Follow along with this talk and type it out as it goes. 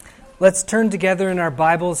Let's turn together in our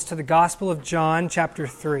Bibles to the Gospel of John, chapter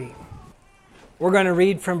 3. We're going to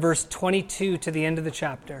read from verse 22 to the end of the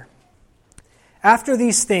chapter. After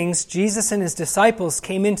these things, Jesus and his disciples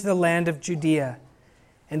came into the land of Judea,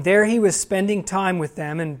 and there he was spending time with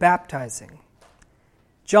them and baptizing.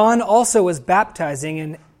 John also was baptizing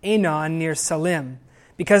in Aenon near Salim,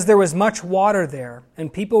 because there was much water there,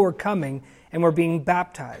 and people were coming and were being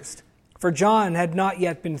baptized, for John had not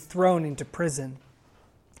yet been thrown into prison.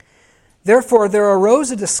 Therefore, there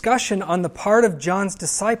arose a discussion on the part of John's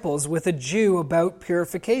disciples with a Jew about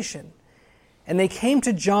purification. And they came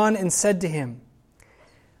to John and said to him,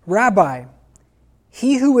 "Rabbi,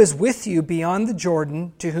 he who is with you beyond the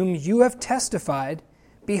Jordan, to whom you have testified,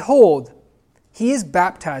 behold, he is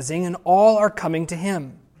baptizing, and all are coming to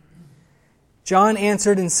him." John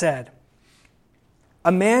answered and said,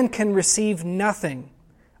 "A man can receive nothing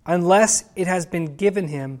unless it has been given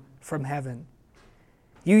him from heaven.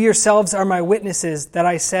 You yourselves are my witnesses that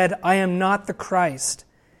I said, I am not the Christ,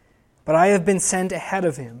 but I have been sent ahead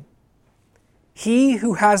of him. He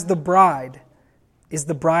who has the bride is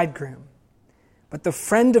the bridegroom. But the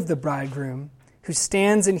friend of the bridegroom, who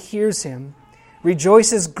stands and hears him,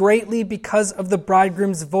 rejoices greatly because of the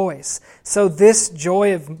bridegroom's voice. So this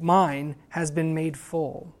joy of mine has been made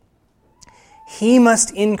full. He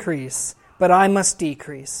must increase, but I must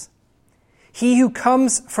decrease. He who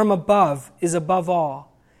comes from above is above all.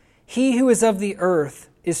 He who is of the earth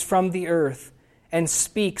is from the earth and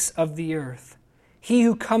speaks of the earth. He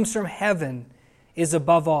who comes from heaven is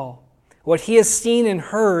above all. What he has seen and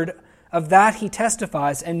heard, of that he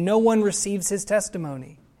testifies, and no one receives his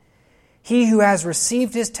testimony. He who has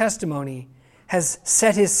received his testimony has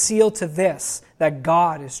set his seal to this, that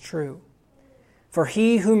God is true. For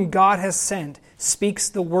he whom God has sent speaks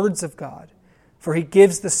the words of God, for he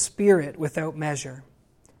gives the Spirit without measure.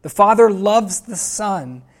 The Father loves the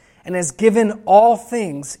Son and has given all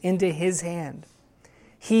things into his hand.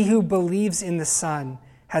 He who believes in the Son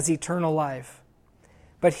has eternal life.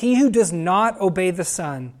 But he who does not obey the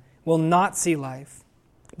Son will not see life,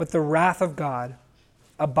 but the wrath of God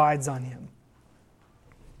abides on him."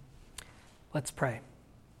 Let's pray.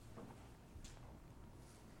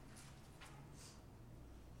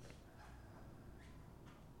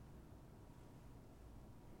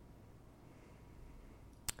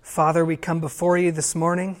 Father, we come before you this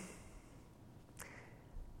morning.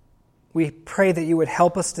 We pray that you would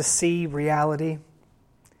help us to see reality.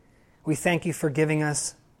 We thank you for giving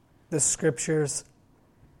us the Scriptures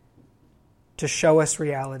to show us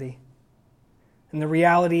reality. And the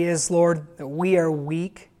reality is, Lord, that we are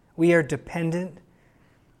weak, we are dependent,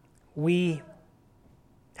 we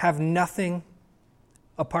have nothing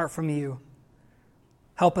apart from you.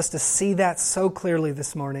 Help us to see that so clearly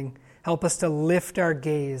this morning. Help us to lift our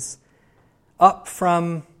gaze up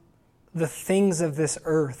from the things of this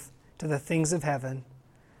earth to the things of heaven,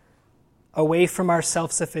 away from our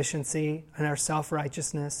self-sufficiency and our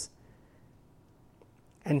self-righteousness,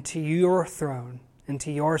 and to your throne and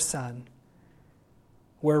to your Son,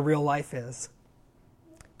 where real life is.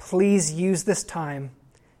 Please use this time.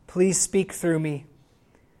 Please speak through me.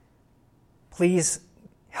 Please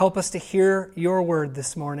help us to hear your word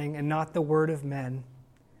this morning and not the word of men.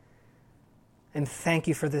 And thank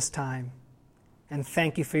you for this time. And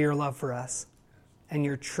thank you for your love for us and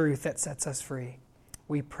your truth that sets us free.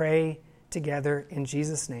 We pray together in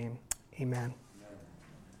Jesus' name. Amen.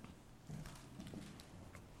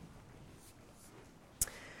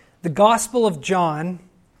 The Gospel of John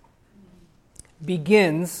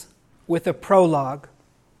begins with a prologue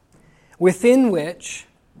within which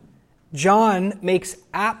John makes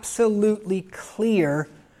absolutely clear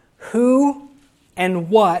who and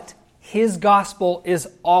what his gospel is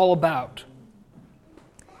all about.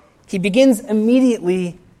 He begins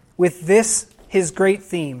immediately with this, his great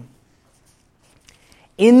theme.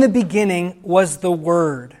 In the beginning was the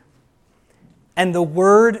Word, and the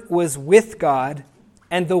Word was with God,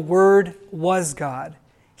 and the Word was God.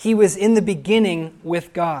 He was in the beginning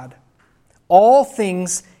with God. All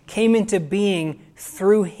things came into being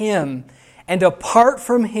through him, and apart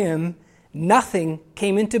from him, nothing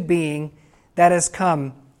came into being that has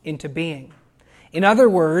come into being. In other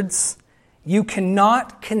words, you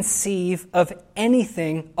cannot conceive of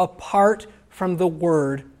anything apart from the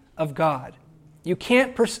Word of God. You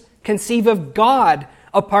can't conceive of God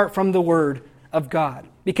apart from the Word of God.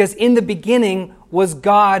 Because in the beginning was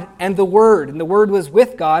God and the Word was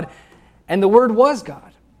with God, and the Word was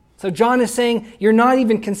God. So John is saying you're not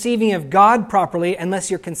even conceiving of God properly unless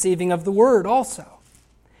you're conceiving of the Word also.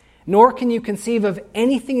 Nor can you conceive of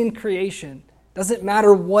anything in creation. Doesn't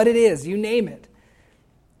matter what it is, you name it.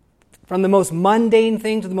 From the most mundane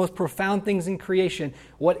thing to the most profound things in creation,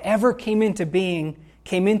 whatever came into being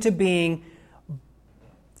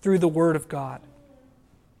through the Word of God.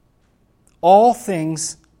 All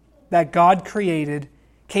things that God created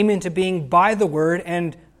came into being by the Word,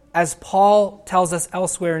 and as Paul tells us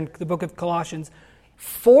elsewhere in the book of Colossians,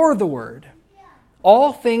 for the Word.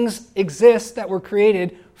 All things exist that were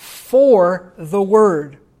created for the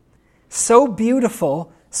Word. So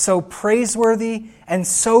beautiful, so praiseworthy, and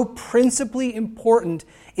so principally important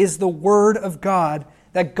is the Word of God,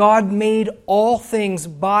 that God made all things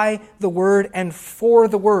by the Word and for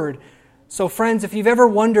the Word. So friends, if you've ever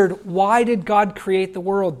wondered, why did God create the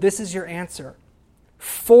world? This is your answer.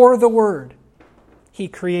 For the Word, He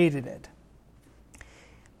created it.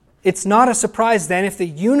 It's not a surprise then if the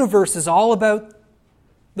universe is all about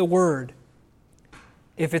the Word,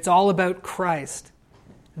 if it's all about Christ,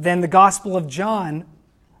 then the Gospel of John,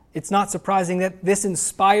 it's not surprising that this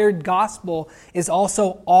inspired gospel is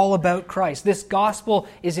also all about Christ. This gospel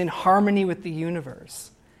is in harmony with the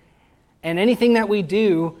universe. And anything that we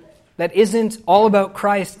do that isn't all about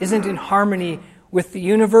Christ isn't in harmony with the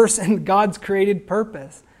universe and God's created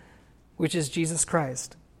purpose, which is Jesus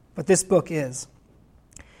Christ. But this book is.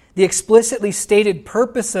 The explicitly stated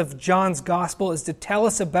purpose of John's gospel is to tell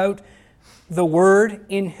us about the Word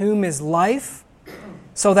in whom is life,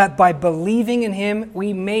 so that by believing in Him,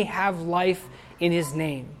 we may have life in His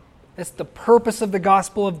name. That's the purpose of the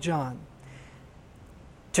Gospel of John.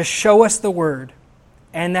 To show us the Word,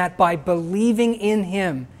 and that by believing in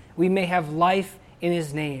Him, we may have life in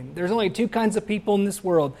His name. There's only two kinds of people in this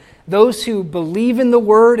world. Those who believe in the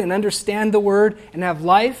Word and understand the Word and have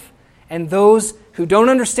life, and those who don't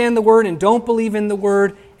understand the Word and don't believe in the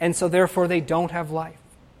Word, and so therefore they don't have life.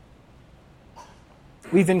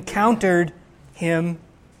 We've encountered Him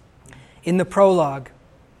in the prologue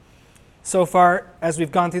so far as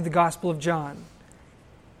we've gone through the Gospel of John.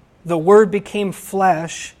 The Word became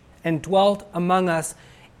flesh and dwelt among us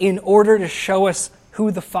in order to show us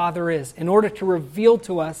who the Father is, in order to reveal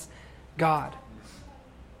to us God.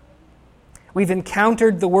 We've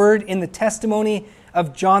encountered the Word in the testimony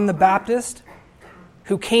of John the Baptist,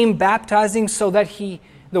 who came baptizing so that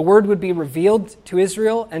the Word would be revealed to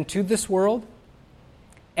Israel and to this world.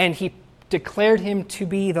 And he declared Him to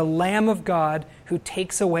be the Lamb of God who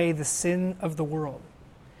takes away the sin of the world.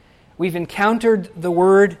 We've encountered the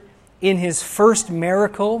Word in His first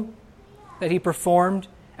miracle that He performed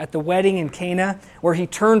at the wedding in Cana, where He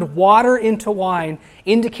turned water into wine,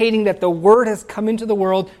 indicating that the Word has come into the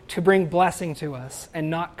world to bring blessing to us and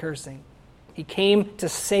not cursing. He came to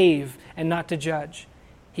save and not to judge.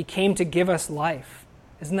 He came to give us life.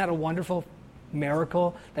 Isn't that a wonderful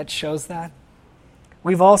miracle that shows that?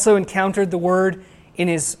 We've also encountered the Word in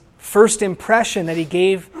His first impression that He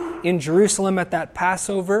gave in Jerusalem at that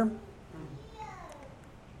Passover,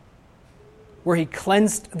 where He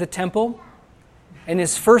cleansed the temple. And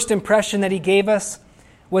His first impression that He gave us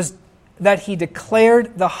was that He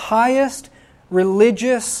declared the highest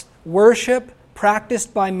religious worship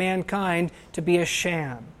practiced by mankind to be a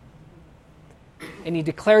sham. And He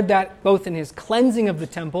declared that both in His cleansing of the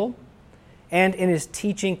temple and in His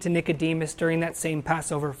teaching to Nicodemus during that same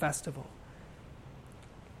Passover festival.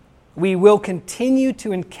 We will continue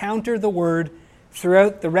to encounter the Word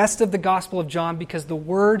throughout the rest of the Gospel of John because the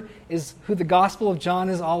Word is who the Gospel of John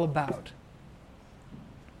is all about.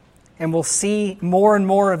 And we'll see more and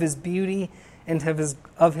more of His beauty and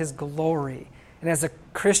of His glory. And as a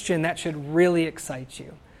Christian, that should really excite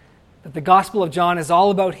you. That the Gospel of John is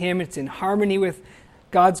all about Him. It's in harmony with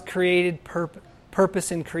God's created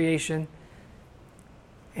purpose in creation.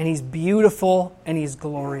 And He's beautiful and He's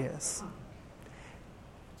glorious.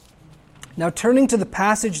 Now, turning to the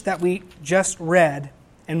passage that we just read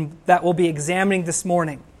and that we'll be examining this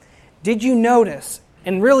morning, did you notice,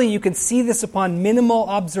 and really you can see this upon minimal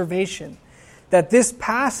observation, that this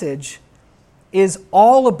passage is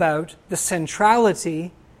all about the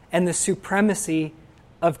centrality and the supremacy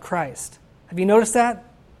of Christ? Have you noticed that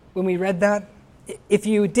when we read that? If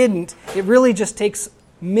you didn't, it really just takes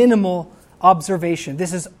minimal observation.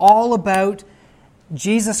 This is all about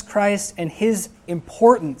Jesus Christ and His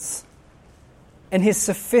importance and His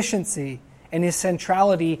sufficiency and His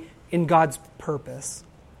centrality in God's purpose.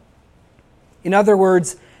 In other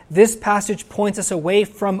words, this passage points us away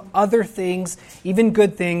from other things, even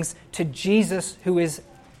good things, to Jesus, who is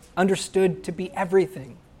understood to be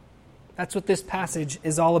everything. That's what this passage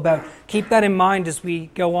is all about. Keep that in mind as we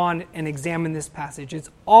go on and examine this passage. It's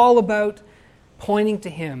all about pointing to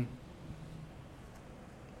Him.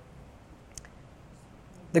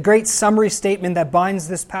 The great summary statement that binds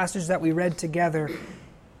this passage that we read together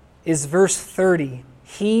is verse 30.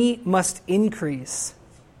 He must increase,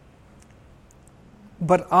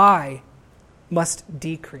 but I must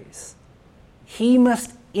decrease. He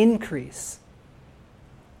must increase,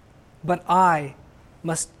 but I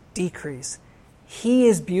must decrease. He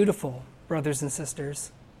is beautiful, brothers and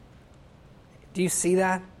sisters. Do you see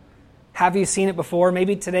that? Have you seen it before?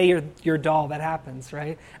 Maybe today you're dull. That happens,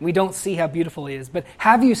 right? We don't see how beautiful he is. But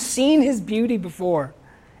have you seen his beauty before?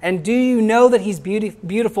 And do you know that he's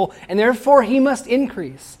beautiful, and therefore he must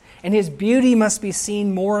increase, and his beauty must be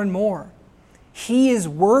seen more and more? He is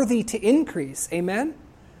worthy to increase. Amen?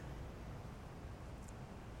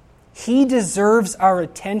 He deserves our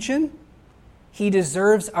attention. He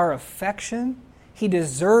deserves our affection. He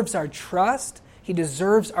deserves our trust. He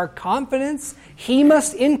deserves our confidence. He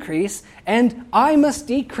must increase, and I must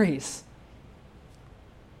decrease.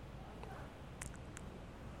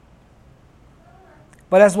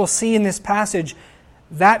 But as we'll see in this passage,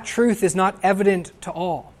 that truth is not evident to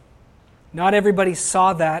all. Not everybody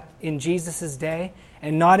saw that in Jesus' day,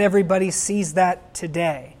 and not everybody sees that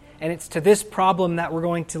today. And it's to this problem that we're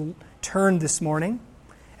going to turn this morning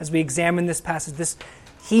as we examine this passage.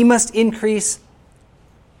 He must increase,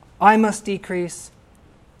 I must decrease,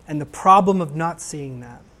 and the problem of not seeing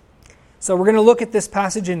that. So we're going to look at this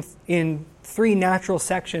passage in three natural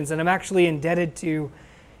sections, and I'm actually indebted to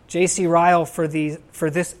J.C. Ryle for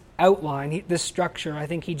this outline, this structure. I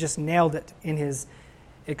think he just nailed it in his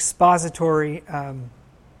expository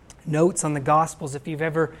notes on the Gospels. If you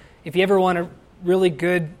ever want a really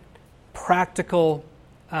good practical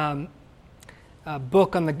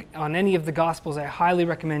book on any of the Gospels, I highly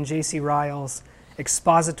recommend J.C. Ryle's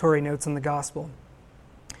expository notes on the Gospel.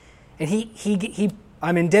 And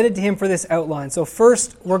I'm indebted to him for this outline. So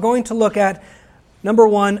first, we're going to look at, number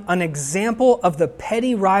one, an example of the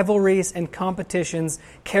petty rivalries and competitions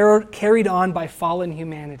carried on by fallen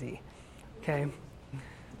humanity. Okay?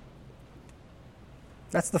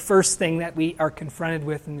 That's the first thing that we are confronted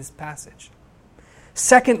with in this passage.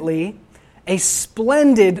 Secondly, a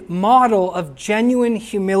splendid model of genuine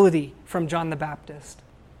humility from John the Baptist.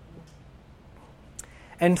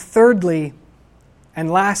 And thirdly,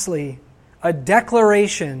 and lastly, a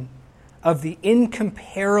declaration of the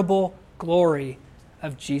incomparable glory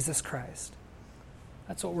of Jesus Christ.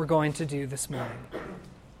 That's what we're going to do this morning.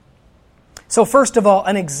 So first of all,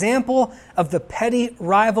 an example of the petty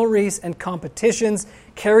rivalries and competitions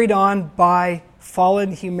carried on by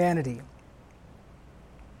fallen humanity.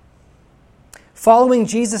 Following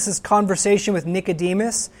Jesus' conversation with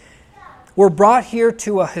Nicodemus, we're brought here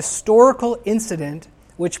to a historical incident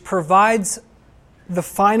which provides the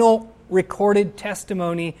final recorded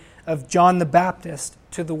testimony of John the Baptist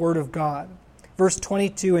to the Word of God. Verse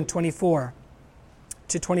 22 and 24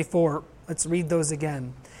 to 24. Let's read those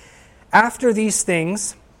again. After these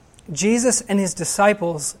things, Jesus and his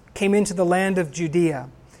disciples came into the land of Judea,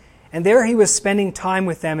 and there he was spending time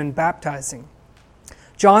with them and baptizing.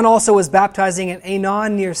 John also was baptizing at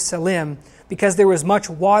Aenon near Salim, because there was much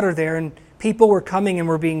water there, and people were coming and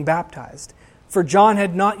were being baptized. For John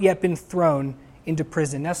had not yet been thrown into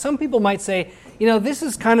prison. Now, some people might say, this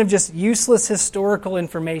is kind of just useless historical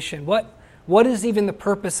information. What is even the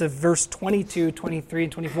purpose of verse 22, 23,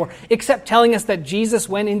 and 24, except telling us that Jesus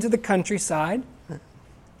went into the countryside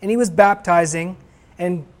and he was baptizing,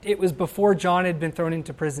 and it was before John had been thrown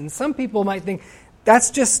into prison. Some people might think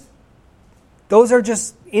those are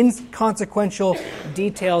just inconsequential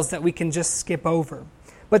details that we can just skip over.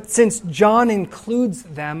 But since John includes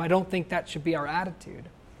them, I don't think that should be our attitude.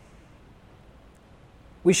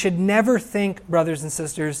 We should never think, brothers and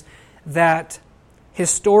sisters, that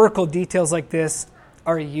historical details like this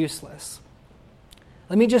are useless.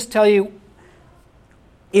 Let me just tell you,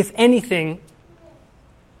 if anything,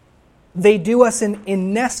 they do us an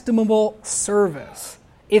inestimable service,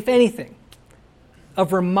 if anything,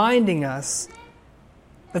 of reminding us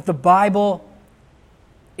that the Bible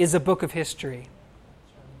is a book of history,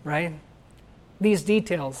 right? These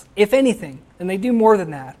details, if anything, and they do more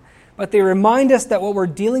than that, but they remind us that what we're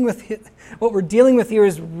dealing with here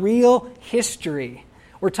is real history.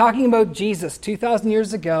 We're talking about Jesus 2,000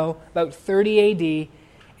 years ago, about 30 AD,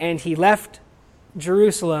 and he left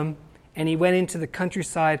Jerusalem and he went into the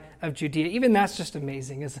countryside of Judea. Even that's just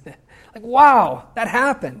amazing, isn't it? Like, wow, that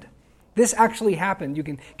happened. This actually happened. You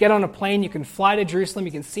can get on a plane, you can fly to Jerusalem,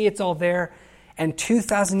 you can see it's all there. And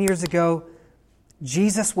 2,000 years ago,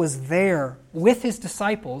 Jesus was there with his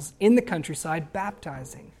disciples in the countryside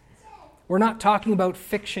baptizing. We're not talking about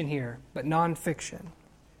fiction here, but non-fiction.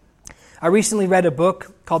 I recently read a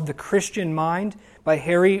book called The Christian Mind by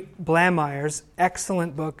Harry Blamires.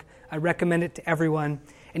 Excellent book. I recommend it to everyone.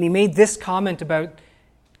 And he made this comment about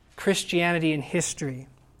Christianity in history.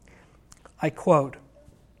 I quote,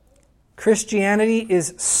 "Christianity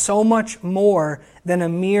is so much more than a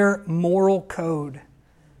mere moral code,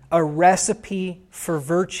 a recipe for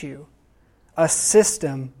virtue, a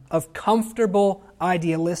system of comfortable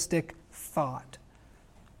idealistic thought.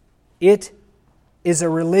 It is a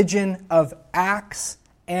religion of acts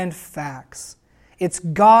and facts. Its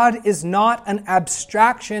God is not an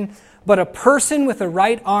abstraction, but a person with a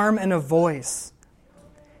right arm and a voice.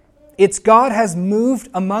 Its God has moved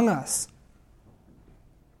among us.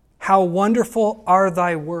 How wonderful are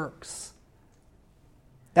thy works."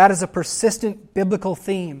 That is a persistent biblical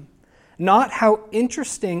theme. Not how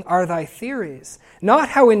interesting are thy theories, not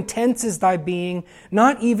how intense is thy being,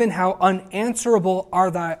 not even how unanswerable are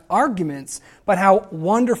thy arguments, but how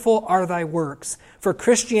wonderful are thy works. For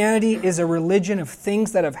Christianity is a religion of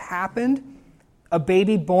things that have happened, a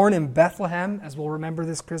baby born in Bethlehem, as we'll remember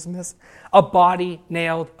this Christmas, a body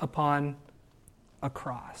nailed upon a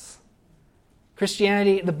cross.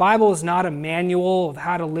 Christianity, the Bible is not a manual of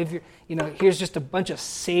how to live your, here's just a bunch of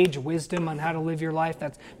sage wisdom on how to live your life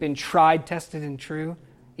that's been tried, tested, and true,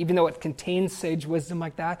 even though it contains sage wisdom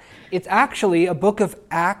like that. It's actually a book of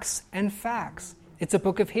acts and facts. It's a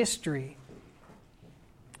book of history.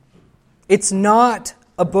 It's not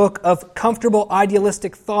a book of comfortable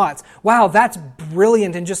idealistic thoughts. Wow, that's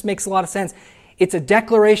brilliant and just makes a lot of sense. It's a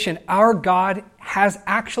declaration our God has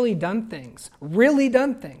actually done things, really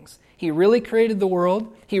done things. He really created the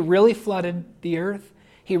world. He really flooded the earth.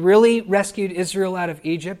 He really rescued Israel out of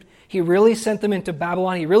Egypt. He really sent them into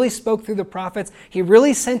Babylon. He really spoke through the prophets. He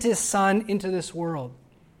really sent his Son into this world.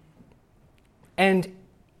 And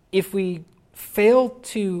if we fail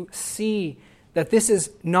to see that this is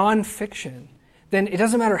nonfiction, then it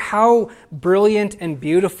doesn't matter how brilliant and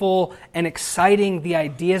beautiful and exciting the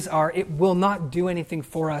ideas are, it will not do anything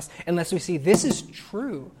for us unless we see this is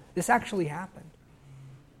true. This actually happened.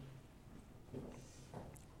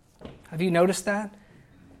 Have you noticed that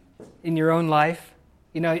in your own life?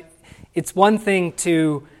 It's one thing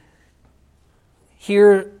to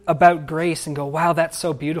hear about grace and go, wow, that's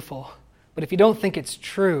so beautiful. But if you don't think it's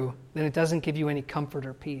true, then it doesn't give you any comfort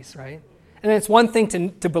or peace, right? And it's one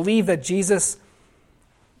thing to believe that Jesus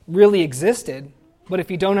really existed, but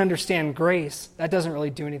if you don't understand grace, that doesn't really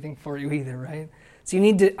do anything for you either, right? So you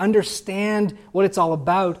need to understand what it's all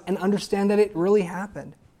about and understand that it really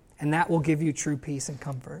happened. And that will give you true peace and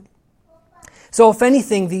comfort. So if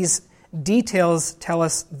anything, these details tell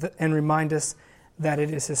us and remind us that it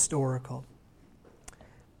is historical.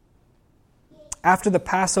 After the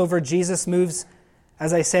Passover, Jesus moves,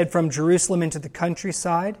 as I said, from Jerusalem into the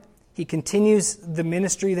countryside. He continues the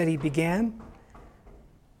ministry that he began.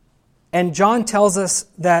 And John tells us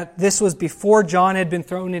that this was before John had been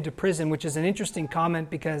thrown into prison, which is an interesting comment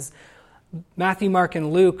because Matthew, Mark,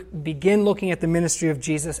 and Luke begin looking at the ministry of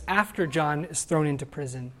Jesus after John is thrown into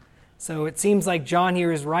prison. So it seems like John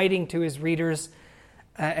here is writing to his readers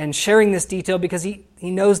and sharing this detail because he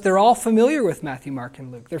knows they're all familiar with Matthew, Mark,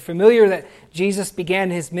 and Luke. They're familiar that Jesus began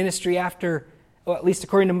his ministry after, well, at least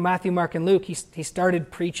according to Matthew, Mark, and Luke, he started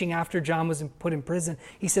preaching after John was put in prison.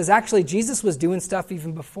 He says, actually, Jesus was doing stuff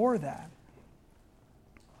even before that.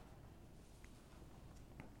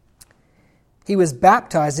 He was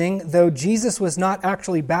baptizing, though Jesus was not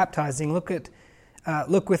actually baptizing. Look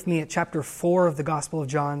with me at chapter 4 of the Gospel of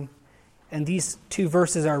John. And these two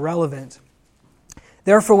verses are relevant.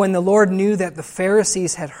 Therefore, when the Lord knew that the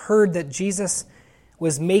Pharisees had heard that Jesus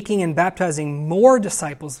was making and baptizing more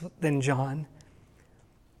disciples than John,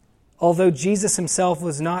 although Jesus himself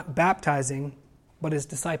was not baptizing, but his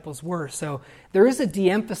disciples were. So there is a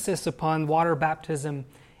de-emphasis upon water baptism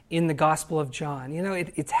in the Gospel of John.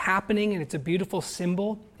 It's happening and it's a beautiful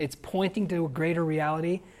symbol. It's pointing to a greater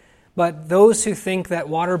reality. But those who think that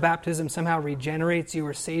water baptism somehow regenerates you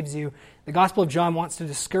or saves you, the Gospel of John wants to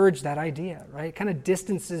discourage that idea, right? It kind of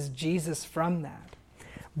distances Jesus from that.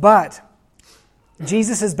 But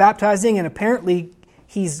Jesus is baptizing, and apparently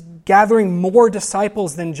he's gathering more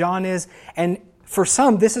disciples than John is. And for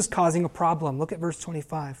some, this is causing a problem. Look at verse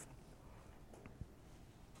 25.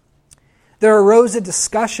 There arose a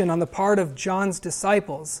discussion on the part of John's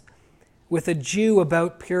disciples with a Jew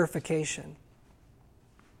about purification.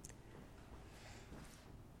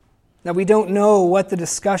 Now, we don't know what the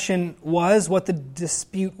discussion was, what the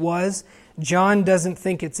dispute was. John doesn't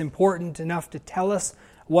think it's important enough to tell us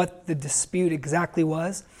what the dispute exactly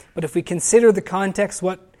was. But if we consider the context,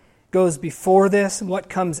 what goes before this and what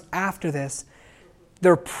comes after this,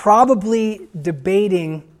 they're probably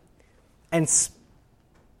debating, and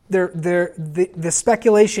the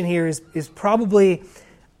speculation here is probably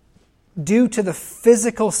due to the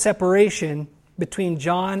physical separation between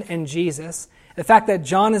John and Jesus. The fact that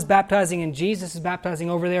John is baptizing and Jesus is baptizing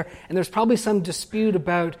over there, and there's probably some dispute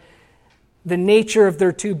about the nature of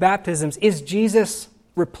their two baptisms. Is Jesus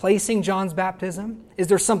replacing John's baptism? Is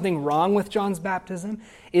there something wrong with John's baptism?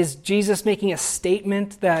 Is Jesus making a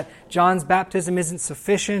statement that John's baptism isn't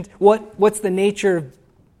sufficient? What's the nature of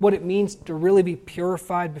what it means to really be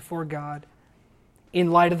purified before God in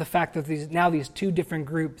light of the fact that these two different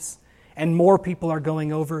groups and more people are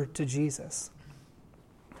going over to Jesus?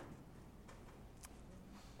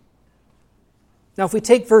 Now, if we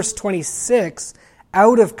take verse 26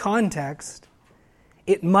 out of context,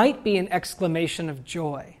 it might be an exclamation of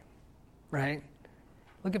joy, right?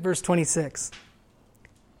 Look at verse 26.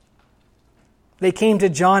 They came to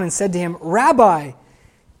John and said to him, "Rabbi,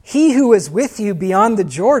 he who is with you beyond the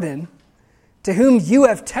Jordan, to whom you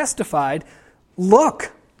have testified,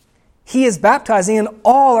 look, he is baptizing and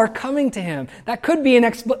all are coming to him." That could be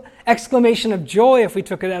an exclamation of joy if we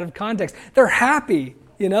took it out of context. They're happy.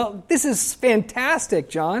 This is fantastic,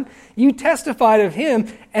 John. You testified of him,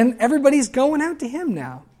 and everybody's going out to him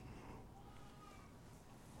now.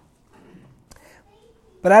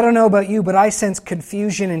 But I don't know about you, but I sense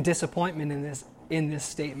confusion and disappointment in this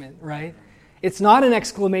statement, right? It's not an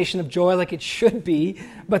exclamation of joy like it should be,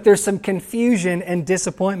 but there's some confusion and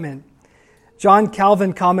disappointment. John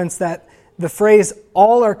Calvin comments that the phrase,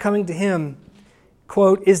 "all are coming to him,"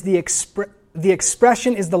 quote, is the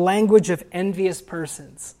expression is the language of envious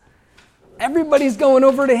persons. Everybody's going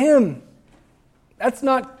over to him. That's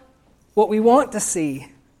not what we want to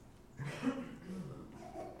see.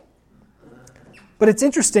 But it's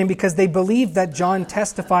interesting because they believed that John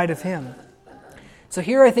testified of him. So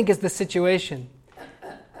here I think is the situation.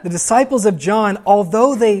 The disciples of John,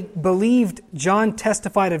 although they believed John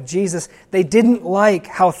testified of Jesus, they didn't like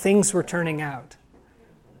how things were turning out.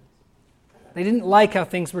 They didn't like how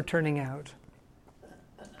things were turning out.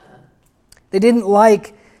 They didn't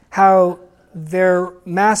like how their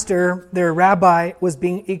master, their rabbi, was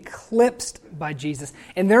being eclipsed by Jesus.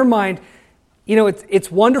 In their mind,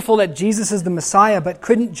 it's wonderful that Jesus is the Messiah, but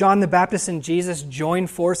couldn't John the Baptist and Jesus join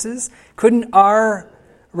forces? Couldn't our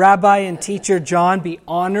rabbi and teacher John be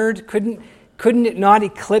honored? Couldn't it not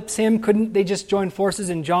eclipse him? Couldn't they just join forces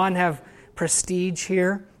and John have prestige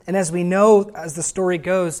here? And as we know, as the story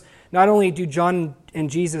goes, not only do John and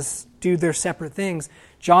Jesus do their separate things,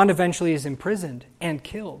 John eventually is imprisoned and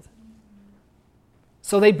killed.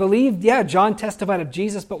 So they believed, John testified of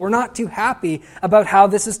Jesus, but we're not too happy about how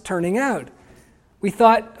this is turning out. We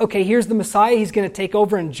thought, okay, here's the Messiah, he's going to take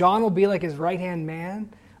over, and John will be like his right-hand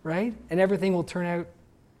man, right? And everything will turn out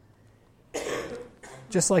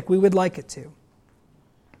just like we would like it to.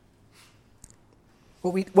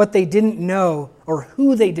 What they didn't know, or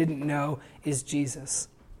who they didn't know, is Jesus.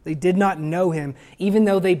 They did not know him, even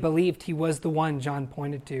though they believed he was the one John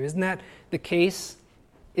pointed to. Isn't that the case?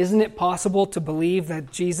 Isn't it possible to believe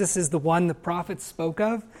that Jesus is the one the prophets spoke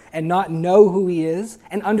of and not know who he is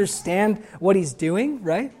and understand what he's doing,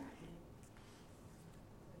 right?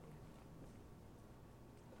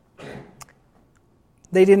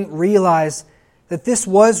 They didn't realize that this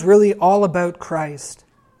was really all about Christ,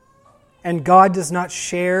 and God does not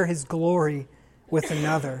share his glory with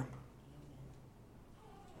another.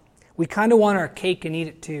 We kind of want our cake and eat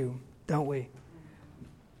it too, don't we?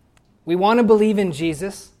 We want to believe in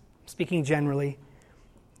Jesus, speaking generally.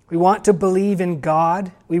 We want to believe in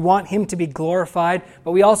God. We want him to be glorified,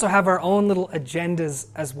 but we also have our own little agendas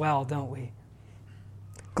as well, don't we?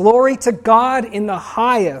 Glory to God in the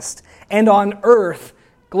highest, and on earth,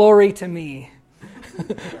 glory to me.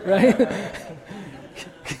 Right?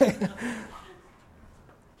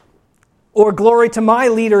 Or glory to my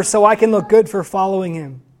leader so I can look good for following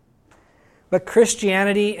him. But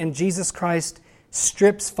Christianity and Jesus Christ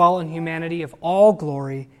strips fallen humanity of all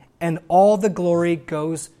glory, and all the glory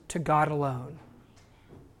goes to God alone.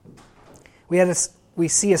 We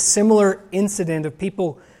see a similar incident of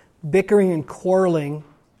people bickering and quarreling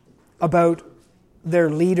about their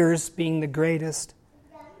leaders being the greatest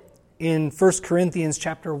in 1 Corinthians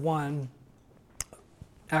chapter 1.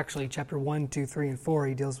 Actually, chapter 1, 2, 3, and 4,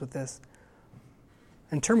 he deals with this.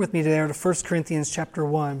 And turn with me there to 1 Corinthians chapter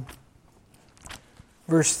 1,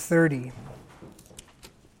 verse 30.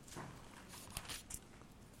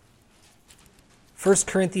 1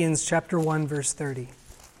 Corinthians chapter 1, verse 30.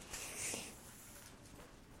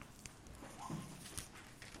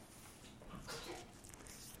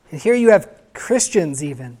 And here you have Christians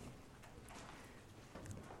even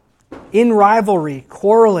in rivalry,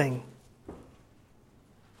 quarreling,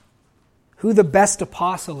 who the best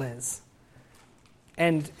apostle is.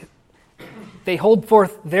 And they hold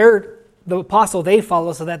forth their the apostle they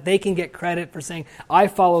follow so that they can get credit for saying, I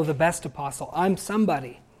follow the best apostle. I'm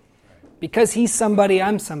somebody. Because he's somebody,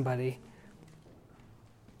 I'm somebody.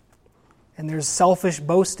 And there's selfish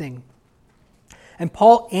boasting. And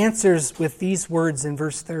Paul answers with these words in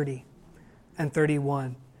verse 30 and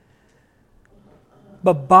 31.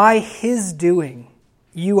 But by his doing,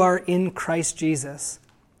 you are in Christ Jesus,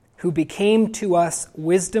 who became to us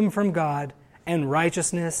wisdom from God and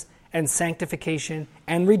righteousness and sanctification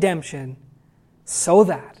and redemption, so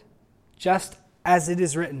that, just as it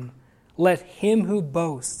is written, let him who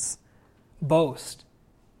boasts boast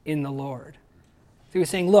in the Lord. So he's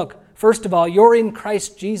saying, look, first of all, you're in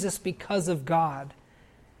Christ Jesus because of God.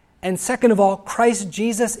 And second of all, Christ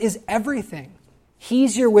Jesus is everything.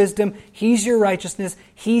 He's your wisdom, he's your righteousness,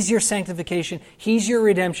 he's your sanctification, he's your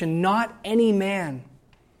redemption, not any man.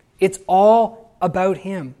 It's all about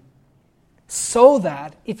him. So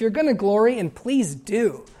that if you're going to glory, and please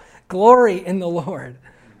do, glory in the Lord.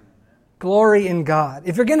 Glory in God.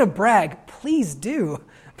 If you're going to brag, please do,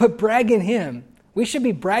 but brag in him. We should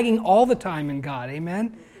be bragging all the time in God,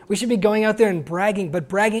 amen? We should be going out there and bragging, but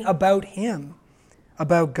bragging about him,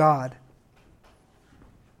 about God.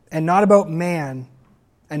 And not about man,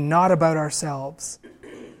 and not about ourselves.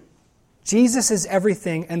 Jesus is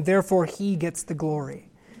everything, and therefore he gets the glory.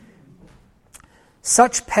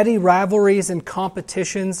 Such petty rivalries and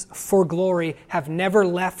competitions for glory have never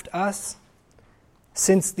left us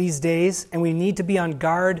since these days, and we need to be on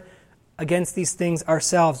guard against these things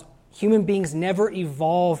ourselves. Human beings never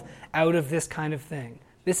evolve out of this kind of thing.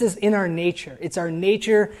 This is in our nature. It's our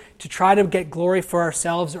nature to try to get glory for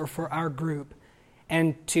ourselves or for our group,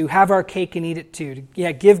 and to have our cake and eat it too.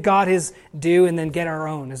 To give God his due and then get our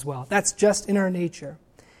own as well. That's just in our nature.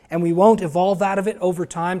 And we won't evolve out of it over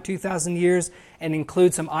time, 2,000 years, and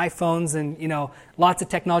include some iPhones and, lots of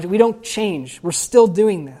technology. We don't change. We're still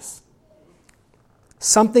doing this.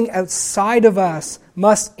 Something outside of us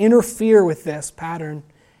must interfere with this pattern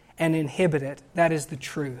and inhibit it. That is the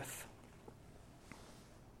truth.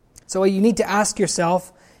 So you need to ask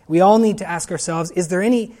yourself, we all need to ask ourselves, is there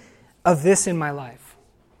any of this in my life?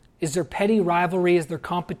 Is there petty rivalry? Is there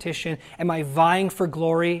competition? Am I vying for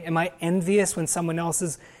glory? Am I envious when someone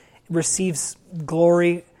else receives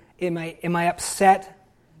glory? Am I upset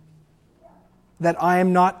that I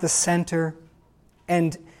am not the center?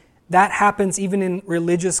 And that happens even in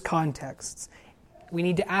religious contexts. We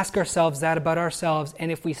need to ask ourselves that about ourselves.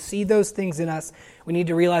 And if we see those things in us, we need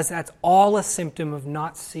to realize that's all a symptom of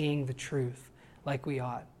not seeing the truth like we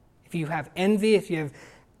ought. If you have envy, if you have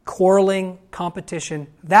quarreling, competition,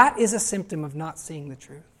 that is a symptom of not seeing the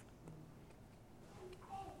truth.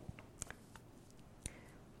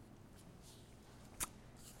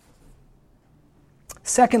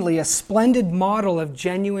 Secondly, a splendid model of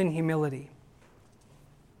genuine humility.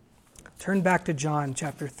 Turn back to John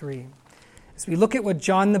chapter 3. As we look at what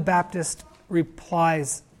John the Baptist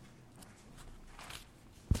replies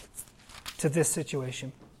to this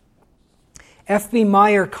situation. F.B.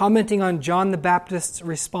 Meyer, commenting on John the Baptist's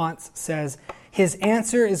response, says, his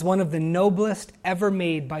answer is one of the noblest ever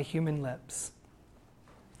made by human lips.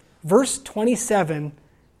 Verse 27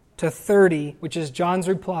 to 30, which is John's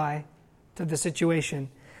reply to the situation,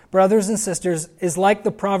 brothers and sisters, is like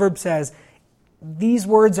the proverb says, these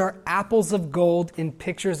words are apples of gold in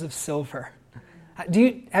pictures of silver.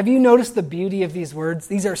 Have you noticed the beauty of these words?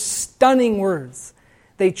 These are stunning words.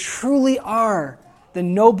 They truly are the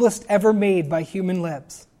noblest ever made by human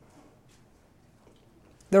lips.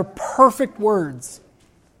 They're perfect words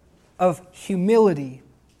of humility.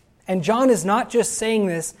 And John is not just saying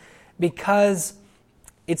this because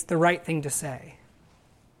it's the right thing to say.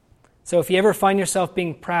 So if you ever find yourself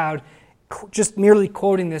being proud, just merely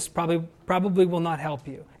quoting this probably will not help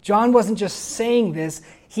you. John wasn't just saying this,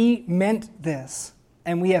 he meant this.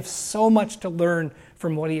 And we have so much to learn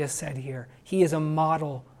from what he has said here. He is a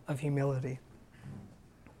model of humility.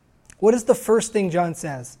 What is the first thing John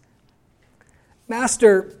says?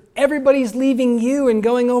 Master, everybody's leaving you and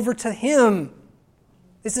going over to him.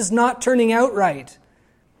 This is not turning out right.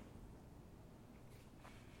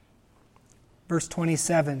 Verse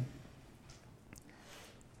 27.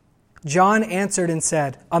 John answered and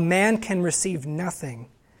said, a man can receive nothing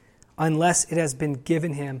unless it has been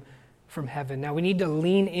given him from heaven. Now we need to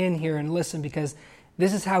lean in here and listen because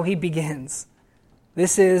this is how he begins.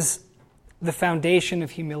 This is the foundation of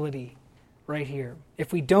humility right here.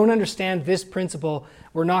 If we don't understand this principle,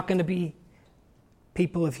 we're not going to be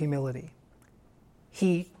people of humility.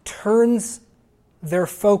 He turns their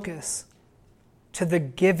focus to the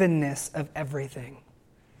givenness of everything.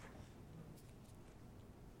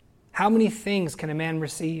 How many things can a man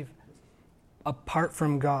receive apart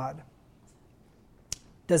from God?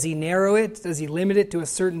 Does he narrow it? Does he limit it to a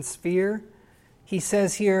certain sphere? He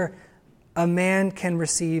says here, a man can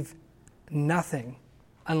receive nothing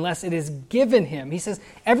unless it is given him. He says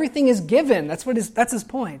everything is given. That's his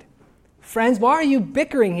point. Friends, why are you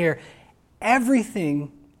bickering here?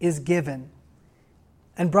 Everything is given.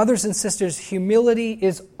 And brothers and sisters, humility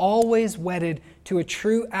is always wedded to a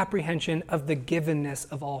true apprehension of the givenness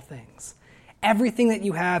of all things. Everything that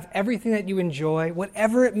you have, everything that you enjoy,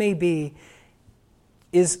 whatever it may be,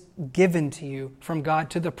 is given to you from God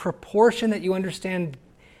to the proportion that you understand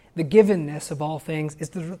the givenness of all things is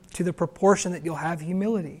to the proportion that you'll have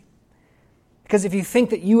humility. Because if you think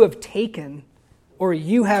that you have taken or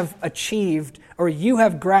you have achieved or you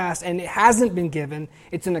have grasped and it hasn't been given,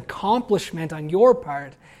 it's an accomplishment on your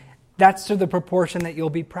part, that's to the proportion that you'll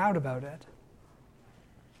be proud about it.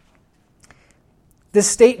 This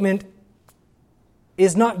statement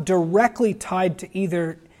is not directly tied to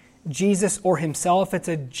either Jesus or himself. It's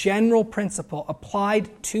a general principle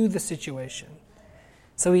applied to the situation.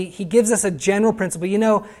 So he gives us a general principle. You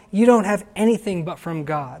don't have anything but from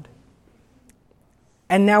God.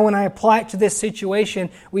 And now when I apply it to this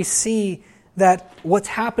situation, we see that what's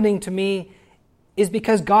happening to me is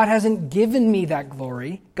because God hasn't given me that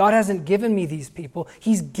glory. God hasn't given me these people.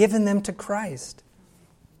 He's given them to Christ.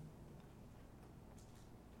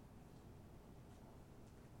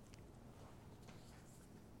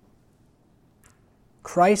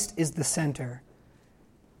 Christ is the center,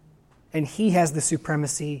 and he has the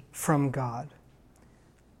supremacy from God.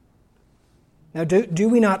 Now, do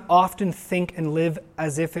we not often think and live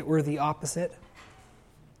as if it were the opposite?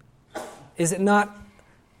 Is it not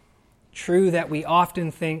true that we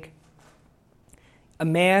often think a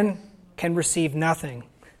man can receive nothing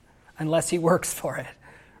unless he works for it,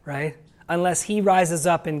 right? Unless he rises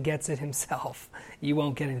up and gets it himself, you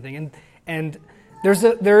won't get anything. And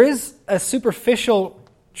there is a superficial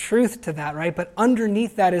truth to that, right? But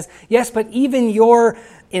underneath that is, yes, but even your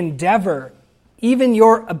endeavor, even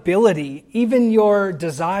your ability, even your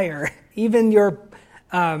desire, even your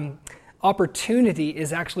opportunity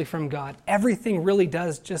is actually from God. Everything really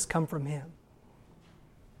does just come from him.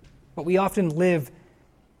 But we often live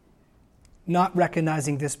not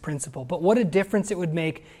recognizing this principle. But what a difference it would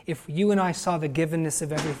make if you and I saw the givenness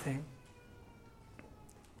of everything.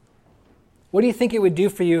 What do you think it would do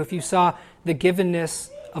for you if you saw the givenness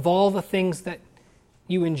of all the things that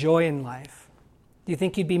you enjoy in life? Do you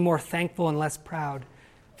think you'd be more thankful and less proud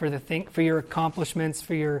for your accomplishments,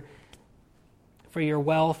 for your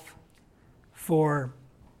wealth, for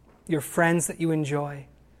your friends that you enjoy?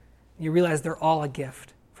 You realize they're all a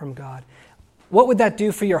gift from God. What would that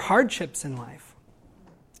do for your hardships in life?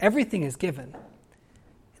 Everything is given.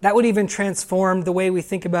 That would even transform the way we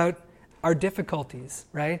think about our difficulties,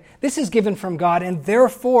 right? This is given from God, and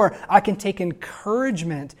therefore I can take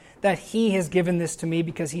encouragement that he has given this to me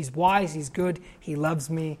because he's wise, he's good, he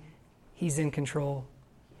loves me, he's in control.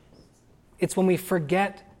 It's when we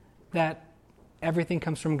forget that everything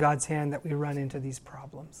comes from God's hand that we run into these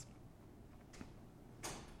problems.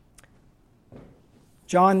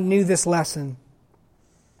 John knew this lesson.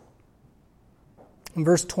 In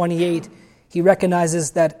verse 28, he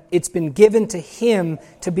recognizes that it's been given to him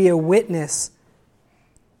to be a witness,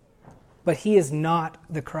 but he is not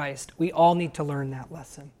the Christ. We all need to learn that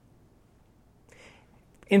lesson.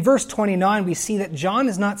 In verse 29, we see that John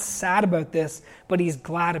is not sad about this, but he's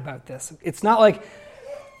glad about this. It's not like,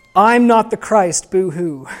 I'm not the Christ,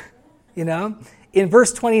 boo-hoo. In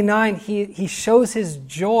verse 29, he shows his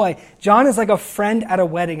joy. John is like a friend at a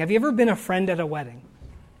wedding. Have you ever been a friend at a wedding?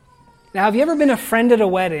 Now, have you ever been a friend at a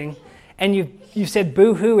wedding and you said,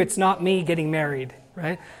 boo-hoo, it's not me getting married,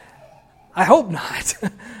 right? I hope not.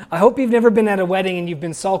 I hope you've never been at a wedding and you've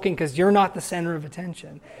been sulking because you're not the center of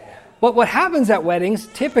attention. But what happens at weddings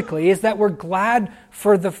typically is that we're glad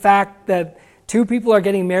for the fact that two people are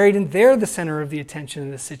getting married and they're the center of the attention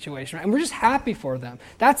in this situation, right? And we're just happy for them.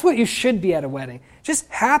 That's what you should be at a wedding. Just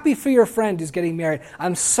happy for your friend who's getting married.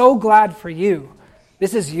 I'm so glad for you.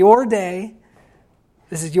 This is your day.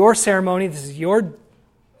 This is your ceremony. This is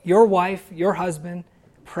your wife, your husband.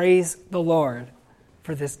 Praise the Lord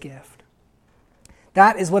for this gift.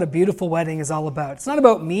 That is what a beautiful wedding is all about. It's not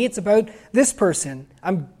about me. It's about this person.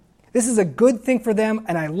 This is a good thing for them,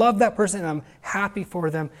 and I love that person, and I'm happy for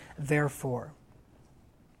them, therefore.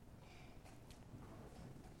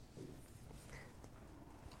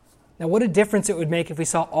 Now, what a difference it would make if we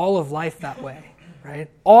saw all of life that way, right?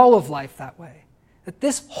 All of life that way. That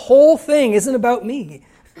this whole thing isn't about me.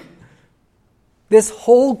 This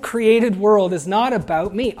whole created world is not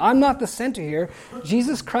about me. I'm not the center here.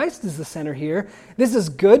 Jesus Christ is the center here. This is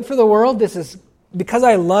good for the world. This is because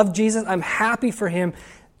I love Jesus. I'm happy for him.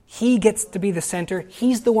 He gets to be the center.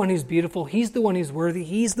 He's the one who's beautiful. He's the one who's worthy.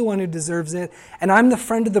 He's the one who deserves it. And I'm the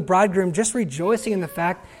friend of the bridegroom, just rejoicing in the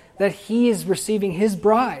fact that he is receiving his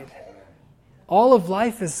bride. All of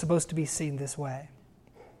life is supposed to be seen this way.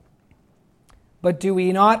 But do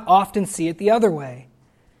we not often see it the other way?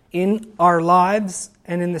 In our lives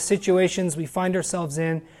and in the situations we find ourselves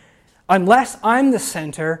in, unless I'm the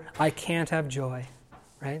center, I can't have joy,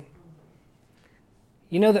 right?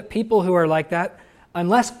 You know that people who are like that,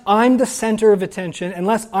 unless I'm the center of attention,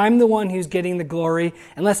 unless I'm the one who's getting the glory,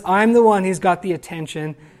 unless I'm the one who's got the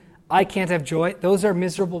attention, I can't have joy. Those are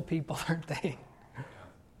miserable people, aren't they?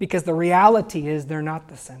 Because the reality is they're not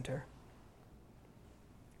the center.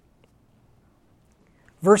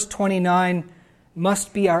 Verse 29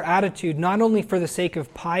 must be our attitude, not only for the sake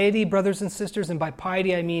of piety, brothers and sisters, and by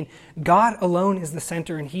piety I mean God alone is the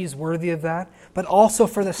center and He's worthy of that, but also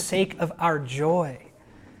for the sake of our joy.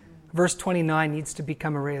 Verse 29 needs to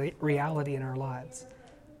become a reality in our lives.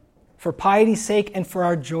 For piety's sake and for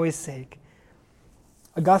our joy's sake.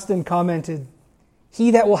 Augustine commented,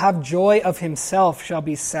 "He that will have joy of himself shall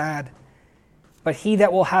be sad, but he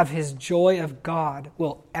that will have his joy of God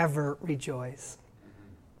will ever rejoice."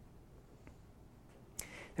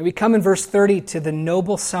 And we come in verse 30 to the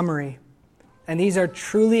noble summary, and these are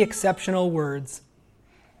truly exceptional words.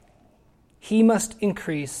 He must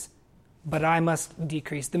increase, but I must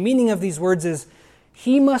decrease. The meaning of these words is,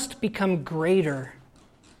 he must become greater,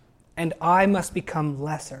 and I must become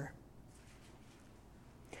lesser.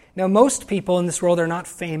 Now, most people in this world are not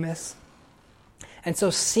famous, and so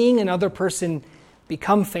seeing another person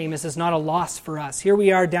become famous is not a loss for us. Here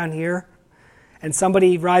we are down here, and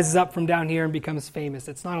somebody rises up from down here and becomes famous.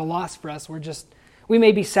 It's not a loss for us. We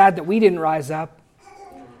may be sad that we didn't rise up,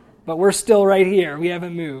 but we're still right here. We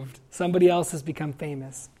haven't moved. Somebody else has become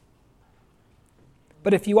famous.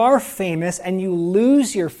 But if you are famous and you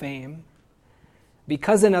lose your fame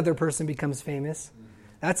because another person becomes famous,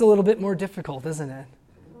 that's a little bit more difficult, isn't it?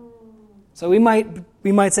 So we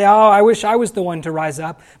might say, "Oh, I wish I was the one to rise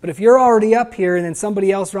up." But if you're already up here and then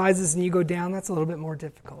somebody else rises and you go down, that's a little bit more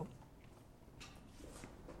difficult.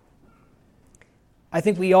 I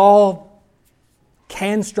think we all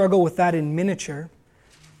can struggle with that in miniature,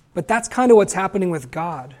 but that's kind of what's happening with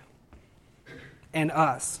God and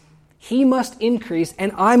us. He must increase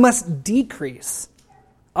and I must decrease.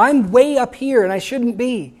 I'm way up here and I shouldn't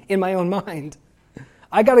be in my own mind.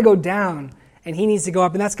 I got to go down and he needs to go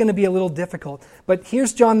up, and that's going to be a little difficult. But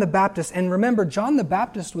here's John the Baptist, and remember, John the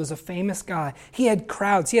Baptist was a famous guy. He had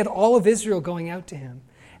crowds. He had all of Israel going out to him.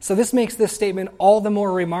 So this makes this statement all the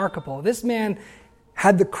more remarkable. This man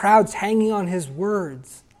had the crowds hanging on his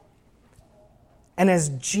words. And as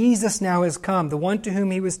Jesus now has come, the one to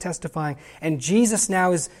whom he was testifying, and Jesus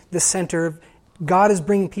now is the center of, God is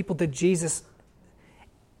bringing people to Jesus.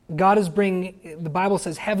 The Bible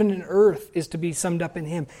says heaven and earth is to be summed up in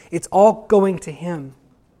him. It's all going to him.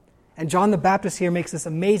 And John the Baptist here makes this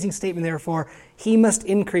amazing statement, therefore, he must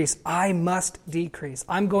increase, I must decrease.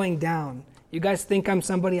 I'm going down. You guys think I'm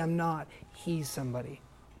somebody? I'm not. He's somebody.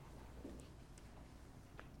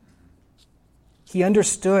 He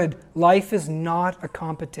understood life is not a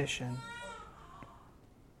competition.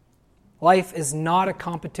 Life is not a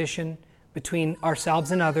competition between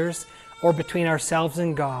ourselves and others or between ourselves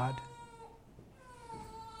and God.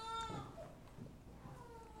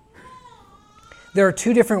 There are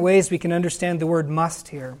two different ways we can understand the word must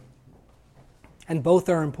here, and both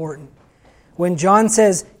are important. When John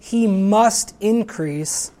says, he must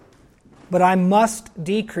increase, but I must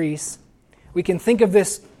decrease, we can think of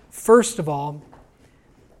this, first of all,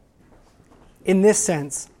 in this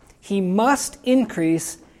sense. He must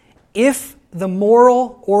increase if the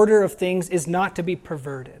moral order of things is not to be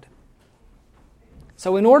perverted.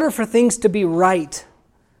 So in order for things to be right,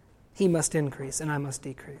 he must increase and I must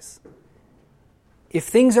decrease. If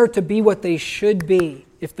things are to be what they should be,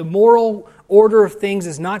 if the moral order of things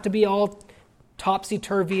is not to be all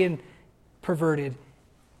topsy-turvy and perverted,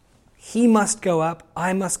 he must go up,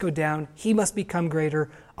 I must go down, he must become greater,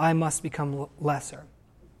 I must become lesser.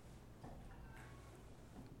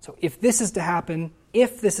 So if this is to happen,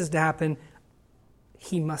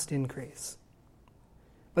 he must increase.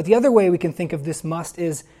 But the other way we can think of this must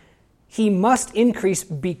is he must increase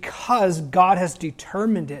because God has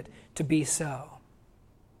determined it to be so.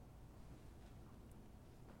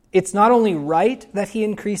 It's not only right that he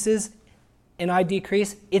increases and I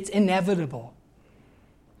decrease, it's inevitable.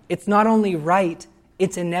 It's not only right,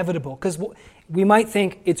 it's inevitable. Because we might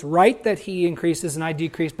think it's right that he increases and I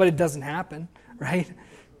decrease, but it doesn't happen, right?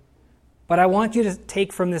 But I want you to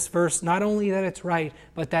take from this verse not only that it's right,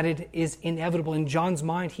 but that it is inevitable. In John's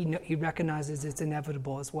mind, he recognizes it's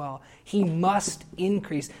inevitable as well. He must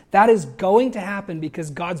increase. That is going to happen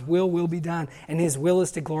because God's will be done. And his will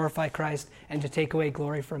is to glorify Christ and to take away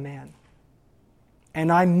glory from man. And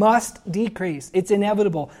I must decrease. It's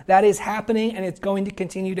inevitable. That is happening, and it's going to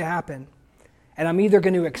continue to happen. And I'm either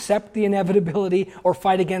going to accept the inevitability or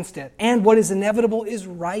fight against it. And what is inevitable is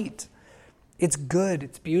right. It's good.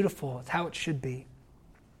 It's beautiful. It's how it should be.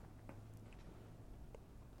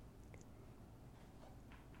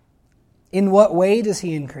 In what way does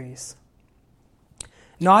he increase?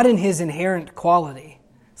 Not in his inherent quality.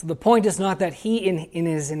 So the point is not that he, in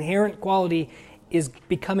his inherent quality, is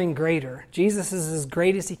becoming greater. Jesus is as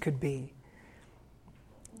great as he could be.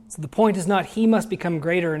 So the point is not he must become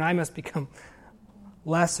greater and I must become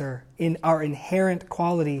lesser in our inherent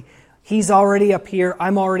quality. He's already up here.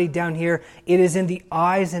 I'm already down here. It is in the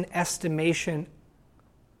eyes and estimation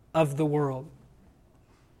of the world,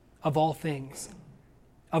 of all things,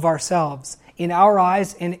 of ourselves. In our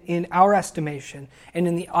eyes and in our estimation, and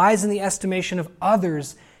in the eyes and the estimation of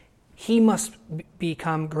others, he must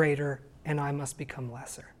become greater and I must become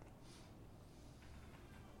lesser.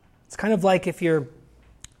 It's kind of like if you're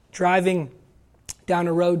driving down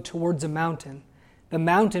a road towards a mountain. The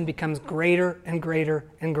mountain becomes greater and greater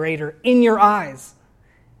and greater in your eyes.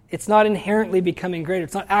 It's not inherently becoming greater.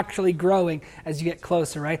 It's not actually growing as you get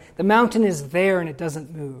closer, right? The mountain is there and it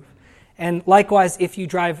doesn't move. And likewise, if you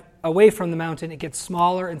drive away from the mountain, it gets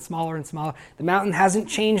smaller and smaller and smaller. The mountain hasn't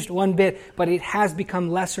changed one bit, but it has become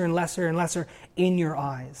lesser and lesser and lesser in your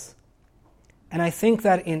eyes. And I think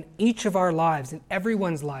that in each of our lives, in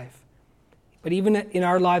everyone's life, but even in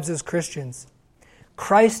our lives as Christians,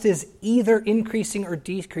 Christ is either increasing or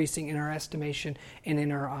decreasing in our estimation and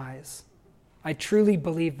in our eyes. I truly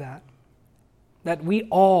believe that. That we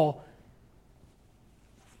all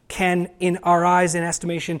can, in our eyes and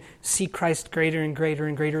estimation, see Christ greater and greater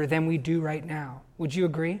and greater than we do right now. Would you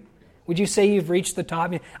agree? Would you say you've reached the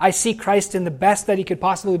top? I see Christ in the best that he could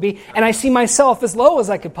possibly be, and I see myself as low as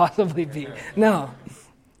I could possibly be. No.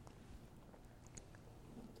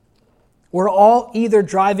 We're all either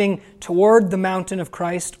driving toward the mountain of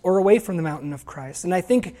Christ or away from the mountain of Christ. And I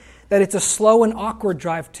think that it's a slow and awkward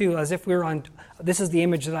drive too, as if we were on, this is the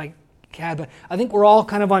image that I had, but I think we're all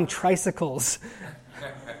kind of on tricycles.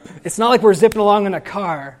 It's not like we're zipping along in a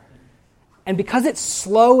car. And because it's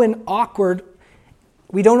slow and awkward,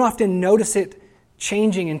 we don't often notice it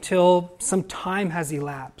changing until some time has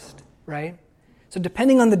elapsed, right? So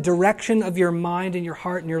depending on the direction of your mind and your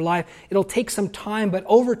heart and your life, it'll take some time, but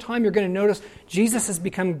over time you're going to notice Jesus has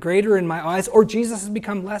become greater in my eyes or Jesus has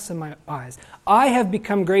become less in my eyes. I have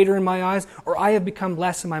become greater in my eyes or I have become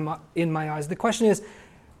less in my eyes. The question is,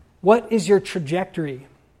 what is your trajectory?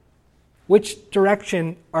 Which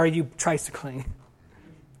direction are you tricycling?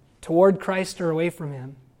 Toward Christ or away from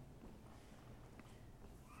him?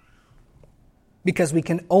 Because we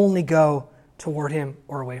can only go toward him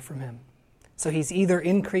or away from him. So he's either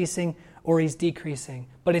increasing or he's decreasing.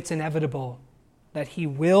 But it's inevitable that he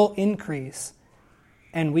will increase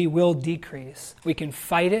and we will decrease. We can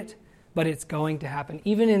fight it, but it's going to happen.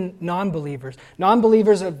 Even in non-believers.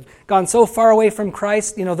 Non-believers have gone so far away from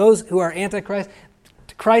Christ, those who are antichrist.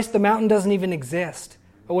 To Christ, the mountain doesn't even exist.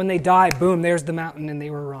 But when they die, boom, there's the mountain and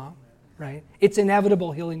they were wrong. Right? It's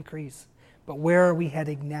inevitable he'll increase. But where are we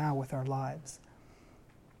heading now with our lives?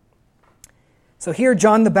 So here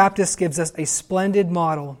John the Baptist gives us a splendid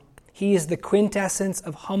model. He is the quintessence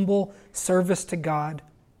of humble service to God.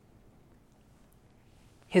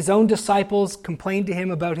 His own disciples complained to him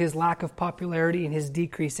about his lack of popularity and his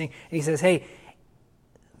decreasing. And he says, hey,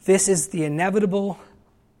 this is the inevitable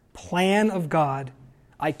plan of God.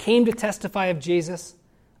 I came to testify of Jesus.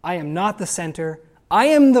 I am not the center. I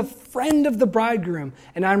am the friend of the bridegroom,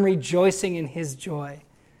 and I'm rejoicing in his joy.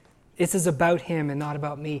 This is about him and not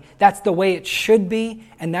about me. That's the way it should be,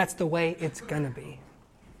 and that's the way it's going to be.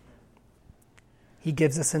 He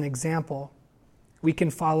gives us an example. We can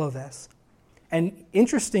follow this. And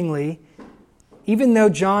interestingly, even though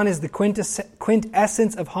John is the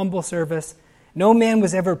quintessence of humble service, no man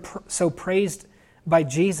was ever so praised by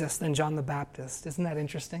Jesus than John the Baptist. Isn't that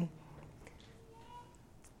interesting?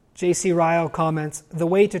 J.C. Ryle comments, the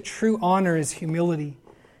way to true honor is humility.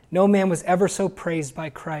 No man was ever so praised by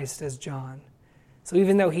Christ as John. So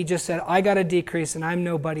even though he just said, I got to decrease and I'm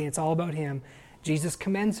nobody, it's all about him, Jesus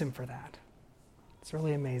commends him for that. It's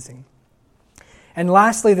really amazing. And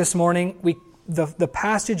lastly this morning, the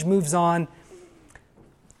passage moves on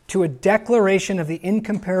to a declaration of the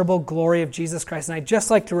incomparable glory of Jesus Christ. And I'd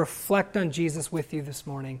just like to reflect on Jesus with you this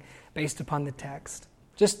morning based upon the text.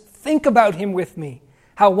 Just think about him with me,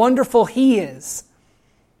 how wonderful he is.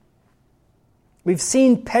 We've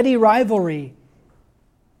seen petty rivalry,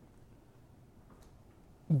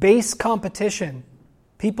 base competition,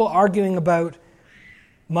 people arguing about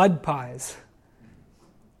mud pies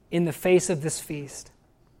in the face of this feast.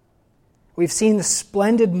 We've seen the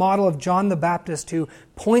splendid model of John the Baptist who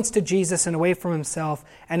points to Jesus and away from himself.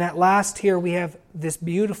 And at last here we have this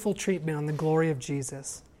beautiful treatment on the glory of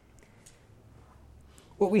Jesus.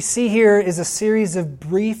 What we see here is a series of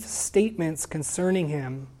brief statements concerning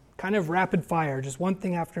him, kind of rapid fire, just one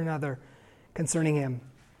thing after another concerning him.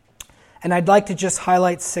 And I'd like to just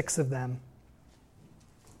highlight 6 of them.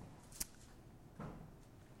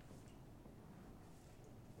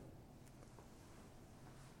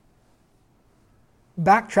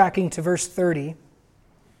 Backtracking to verse 29,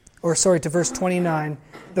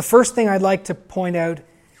 the first thing I'd like to point out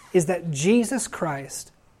is that Jesus Christ,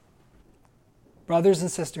 brothers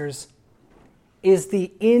and sisters, is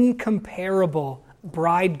the incomparable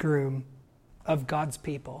bridegroom of God's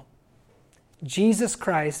people. Jesus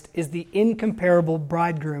Christ is the incomparable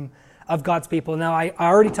bridegroom of God's people. Now, I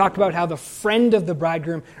already talked about how the friend of the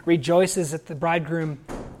bridegroom rejoices at the bridegroom,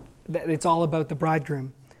 that it's all about the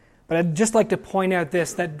bridegroom. But I'd just like to point out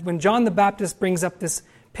this, that when John the Baptist brings up this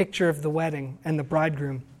picture of the wedding and the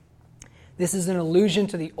bridegroom, this is an allusion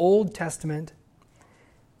to the Old Testament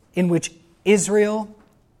in which Israel,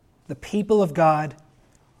 the people of God,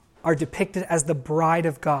 are depicted as the bride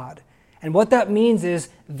of God. And what that means is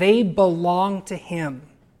they belong to him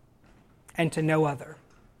and to no other.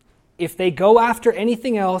 If they go after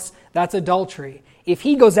anything else, that's adultery. If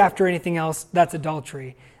he goes after anything else, that's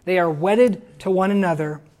adultery. They are wedded to one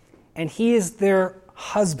another, and he is their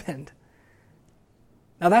husband.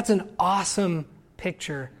 Now that's an awesome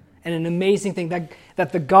picture and an amazing thing,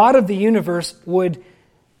 that the God of the universe would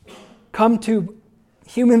come to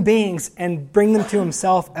human beings and bring them to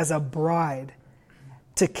himself as a bride,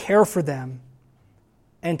 to care for them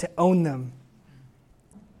and to own them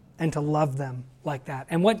and to love them like that.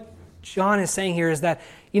 And what John is saying here is that,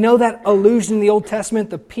 you know that allusion in the Old Testament,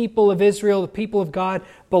 the people of Israel, the people of God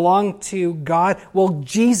belong to God? Well,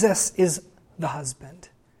 Jesus is the husband.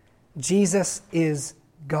 Jesus is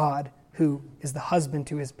God who is the husband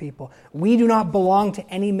to his people. We do not belong to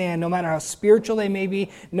any man, no matter how spiritual they may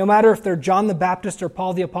be, no matter if they're John the Baptist or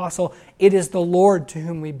Paul the Apostle. It is the Lord to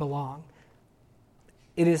whom we belong.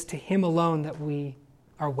 It is to him alone that we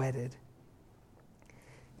are wedded.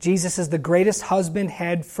 Jesus is the greatest husband,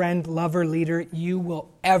 head, friend, lover, leader you will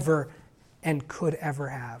ever and could ever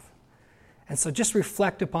have. And so just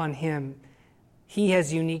reflect upon him. He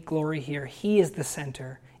has unique glory here. He is the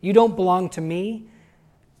center. You don't belong to me,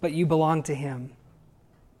 but you belong to him.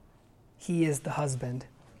 He is the husband.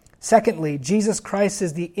 Secondly, Jesus Christ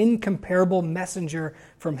is the incomparable messenger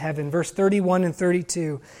from heaven. Verse 31 and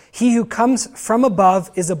 32. He who comes from above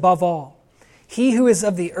is above all. He who is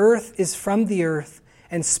of the earth is from the earth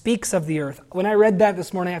and speaks of the earth. When I read that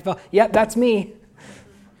this morning, I felt, yep, that's me.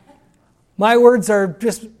 My words are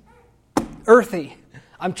just earthy.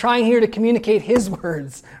 I'm trying here to communicate his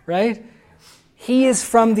words, right? He is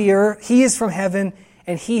from the earth, he is from heaven,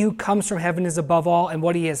 and he who comes from heaven is above all, and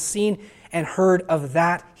what he has seen and heard of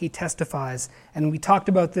that he testifies. And we talked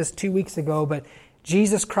about this 2 weeks ago, but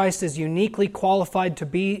Jesus Christ is uniquely qualified to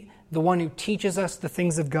be the one who teaches us the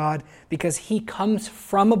things of God, because he comes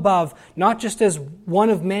from above, not just as one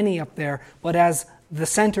of many up there, but as the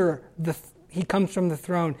center. He comes from the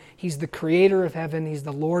throne. He's the creator of heaven. He's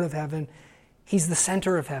the Lord of heaven. He's the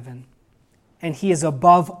center of heaven. And he is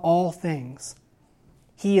above all things.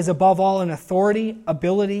 He is above all in authority,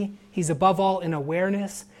 ability. He's above all in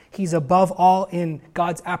awareness. He's above all in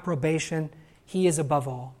God's approbation. He is above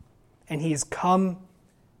all. And he has come.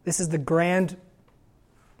 This is the grand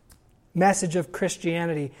message of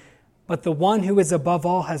Christianity. But the one who is above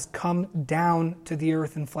all has come down to the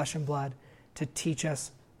earth in flesh and blood to teach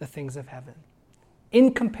us the things of heaven.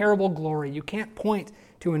 Incomparable glory. You can't point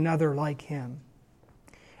to another like him.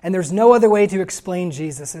 And there's no other way to explain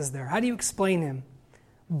Jesus, is there? How do you explain him?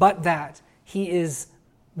 But that he is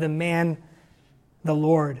the man, the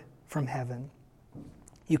Lord from heaven.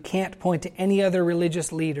 You can't point to any other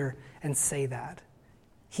religious leader and say that.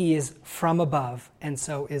 He is from above, and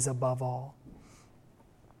so is above all.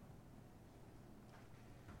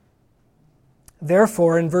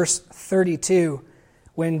 Therefore, in verse 32,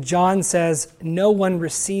 when John says, no one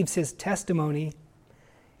receives his testimony,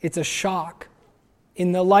 it's a shock.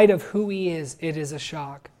 In the light of who he is, it is a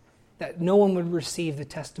shock that no one would receive the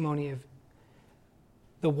testimony of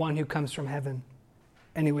the one who comes from heaven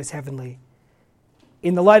and who is heavenly.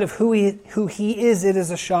 In the light of who he is, it is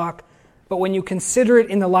a shock. But when you consider it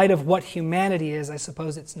in the light of what humanity is, I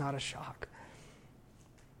suppose it's not a shock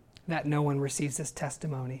that no one receives this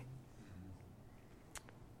testimony.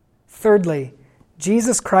 Thirdly,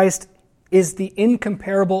 Jesus Christ is the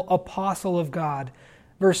incomparable apostle of God.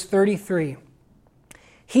 Verse 33,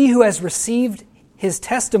 he who has received his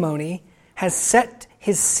testimony has set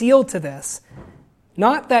his seal to this.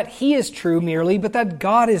 Not that he is true merely, but that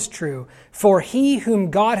God is true. For he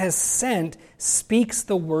whom God has sent speaks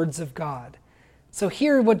the words of God. So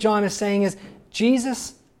here what John is saying is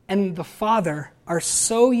Jesus and the Father are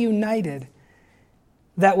so united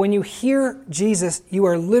that when you hear Jesus, you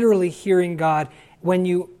are literally hearing God. When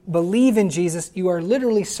you believe in Jesus, you are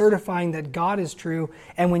literally certifying that God is true.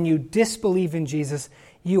 And when you disbelieve in Jesus,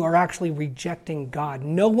 you are actually rejecting God.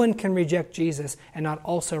 No one can reject Jesus and not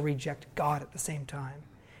also reject God at the same time.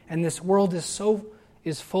 And this world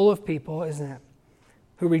is full of people, isn't it,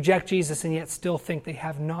 who reject Jesus and yet still think they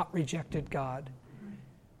have not rejected God.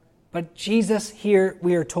 But Jesus here,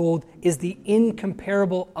 we are told, is the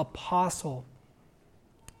incomparable apostle.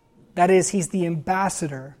 That is, he's the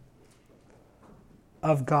ambassador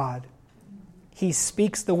of God. He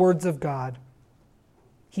speaks the words of God.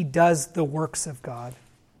 He does the works of God.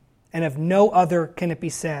 And of no other can it be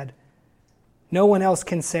said. No one else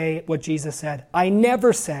can say what Jesus said. I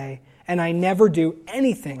never say and I never do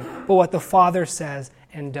anything but what the Father says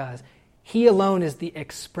and does. He alone is the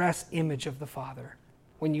express image of the Father.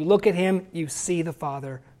 When you look at him, you see the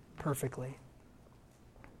Father perfectly.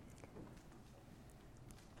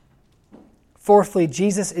 Fourthly,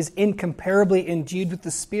 Jesus is incomparably endued with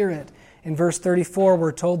the Spirit. In verse 34,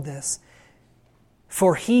 we're told this.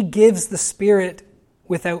 For he gives the Spirit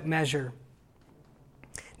without measure.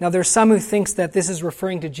 Now there's some who thinks that this is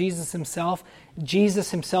referring to Jesus himself.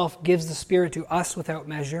 Jesus himself gives the Spirit to us without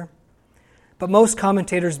measure. But most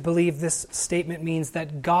commentators believe this statement means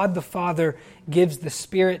that God the Father gives the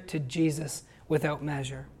Spirit to Jesus without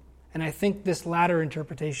measure. And I think this latter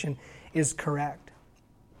interpretation is correct.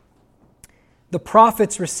 The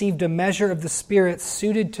prophets received a measure of the Spirit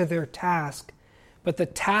suited to their task, but the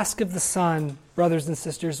task of the Son, brothers and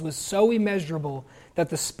sisters, was so immeasurable that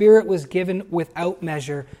the Spirit was given without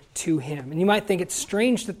measure to him. And you might think it's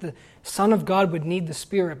strange that the Son of God would need the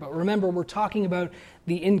Spirit, but remember, we're talking about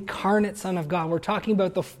the incarnate Son of God. We're talking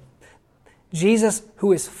about the Jesus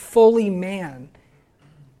who is fully man.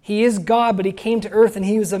 He is God, but he came to earth and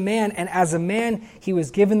he was a man, and as a man, he was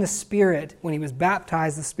given the Spirit. When he was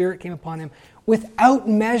baptized, the Spirit came upon him without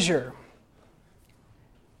measure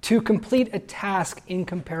to complete a task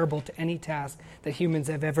incomparable to any task that humans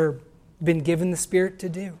have ever been given the Spirit to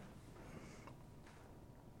do.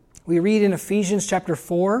 We read in Ephesians chapter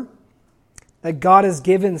 4 that God has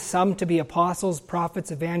given some to be apostles,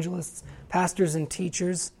 prophets, evangelists, pastors, and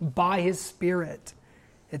teachers by his Spirit.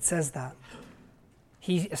 It says that.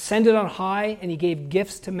 He ascended on high and he gave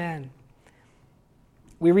gifts to men.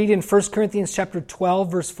 We read in 1 Corinthians chapter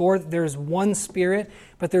 12, verse 4, that there's one Spirit,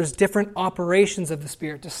 but there's different operations of the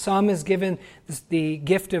Spirit. To some is given the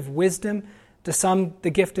gift of wisdom, to some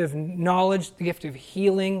the gift of knowledge, the gift of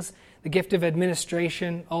healings, the gift of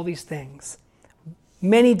administration, all these things.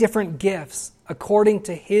 Many different gifts according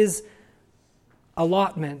to his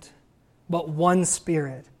allotment, but one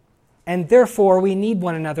Spirit. And therefore we need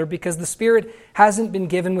one another because the Spirit hasn't been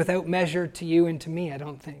given without measure to you and to me, I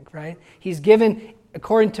don't think, right? He's given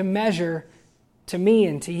according to measure to me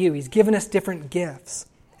and to you. He's given us different gifts.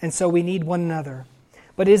 And so we need one another.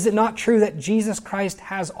 But is it not true that Jesus Christ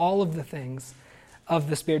has all of the things of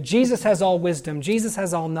the Spirit? Jesus has all wisdom. Jesus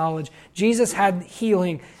has all knowledge. Jesus had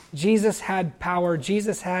healing. Jesus had power.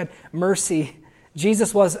 Jesus had mercy.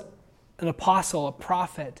 Jesus was an apostle, a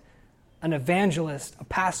prophet, an evangelist, a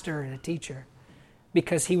pastor, and a teacher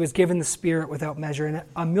because he was given the Spirit without measure. And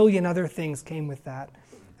a million other things came with that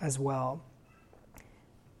as well.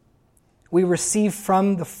 We receive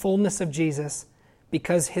from the fullness of Jesus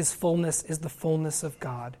because his fullness is the fullness of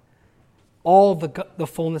God. All the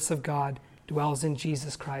fullness of God dwells in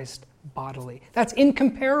Jesus Christ bodily. That's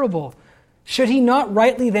incomparable. Should he not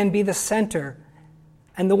rightly then be the center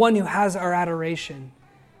and the one who has our adoration?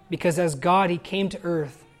 Because as God, he came to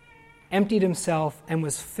earth, emptied himself, and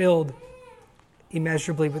was filled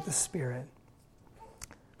immeasurably with the Spirit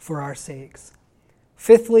for our sakes.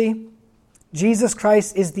 Fifthly, Jesus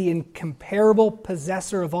Christ is the incomparable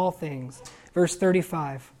possessor of all things. Verse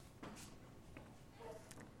 35.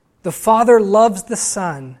 The Father loves the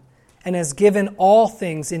Son and has given all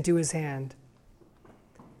things into his hand.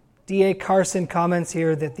 D.A. Carson comments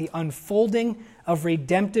here that the unfolding of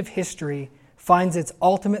redemptive history finds its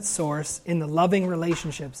ultimate source in the loving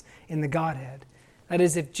relationships in the Godhead. That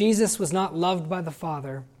is, if Jesus was not loved by the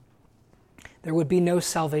Father, there would be no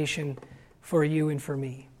salvation for you and for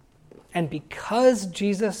me. And because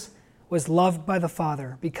Jesus was loved by the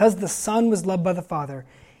Father, because the Son was loved by the Father,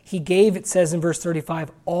 he gave, it says in verse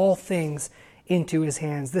 35, all things into his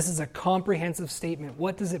hands. This is a comprehensive statement.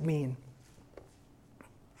 What does it mean?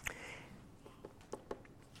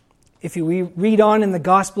 If you read on in the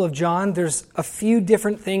Gospel of John, there's a few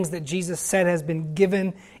different things that Jesus said has been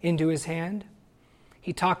given into his hand.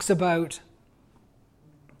 He talks about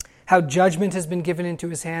how judgment has been given into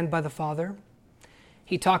his hand by the Father.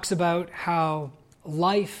 He talks about how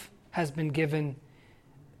life has been given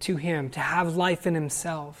to him, to have life in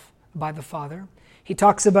himself by the Father. He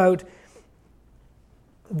talks about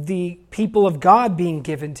the people of God being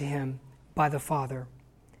given to him by the Father.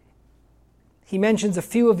 He mentions a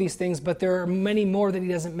few of these things, but there are many more that he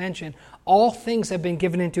doesn't mention. All things have been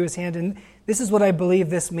given into his hand, and this is what I believe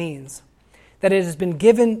this means. That it has been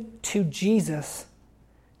given to Jesus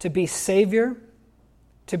to be Savior,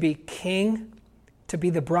 to be King, to be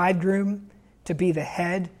the bridegroom, to be the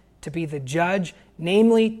head, to be the judge,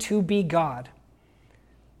 namely to be God.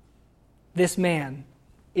 This man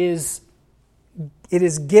it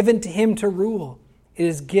is given to him to rule. It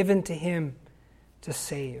is given to him to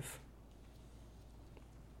save.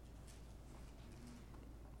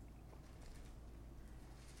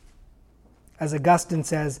 As Augustine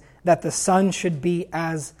says, that the Son should be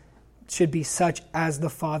such as the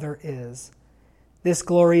Father is. This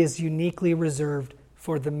glory is uniquely reserved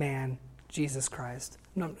for the man, Jesus Christ.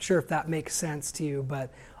 I'm not sure if that makes sense to you,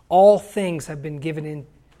 but all things have been given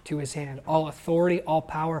into his hand. All authority, all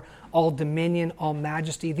power, all dominion, all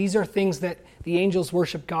majesty. These are things that the angels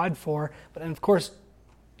worship God for. But of course,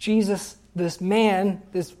 Jesus, this man,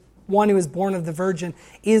 this one who was born of the Virgin,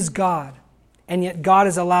 is God. And yet God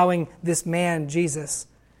is allowing this man, Jesus,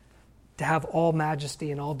 to have all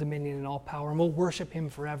majesty and all dominion and all power. And we'll worship him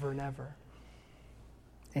forever and ever.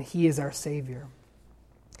 And he is our Savior.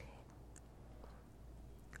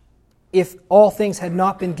 If all things had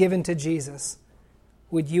not been given to Jesus,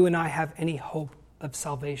 would you and I have any hope of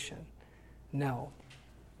salvation? No.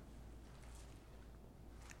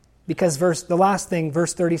 Because the last thing,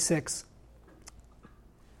 verse 36,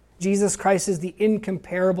 Jesus Christ is the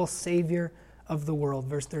incomparable Savior of the world,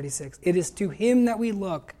 verse 36. It is to him that we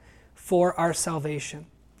look for our salvation.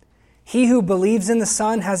 He who believes in the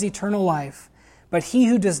Son has eternal life, but he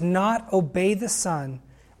who does not obey the Son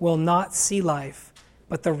will not see life,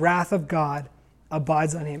 but the wrath of God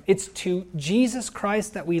abides on him. It's to Jesus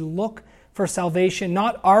Christ that we look for salvation,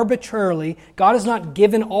 not arbitrarily. God has not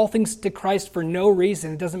given all things to Christ for no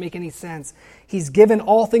reason. It doesn't make any sense. He's given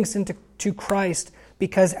all things to Christ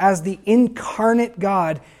because as the incarnate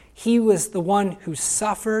God, he was the one who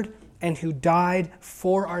suffered and who died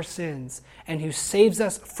for our sins and who saves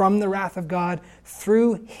us from the wrath of God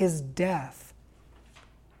through his death.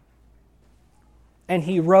 And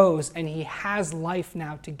he rose and he has life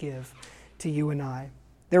now to give to you and I.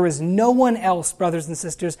 There is no one else, brothers and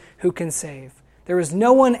sisters, who can save. There is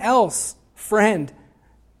no one else, friend,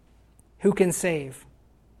 who can save.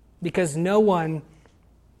 Because no one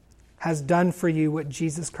has done for you what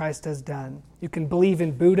Jesus Christ has done. You can believe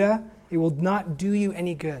in Buddha, it will not do you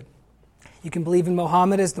any good. You can believe in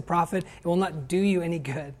Muhammad as the prophet, it will not do you any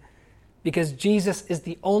good. Because Jesus is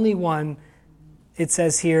the only one, it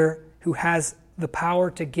says here, who has the power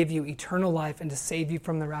to give you eternal life and to save you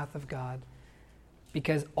from the wrath of God.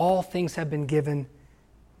 Because all things have been given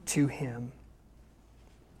to him.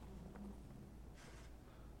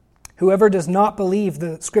 Whoever does not believe,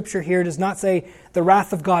 the scripture here does not say the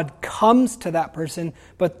wrath of God comes to that person,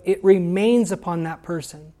 but it remains upon that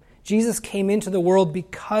person. Jesus came into the world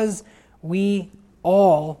because we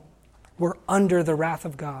all were under the wrath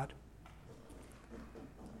of God.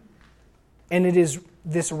 And it is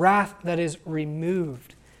this wrath that is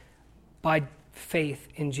removed by faith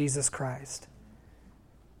in Jesus Christ.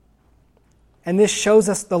 And this shows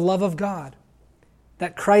us the love of God,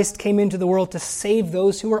 that Christ came into the world to save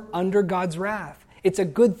those who are under God's wrath. It's a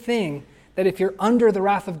good thing that if you're under the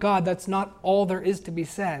wrath of God, that's not all there is to be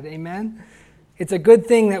said. Amen? It's a good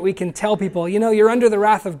thing that we can tell people, you're under the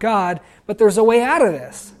wrath of God, but there's a way out of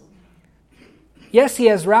this. Yes, he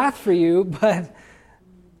has wrath for you, but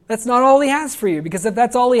that's not all he has for you, because if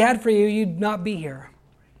that's all he had for you, you'd not be here.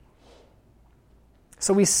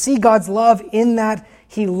 So we see God's love in that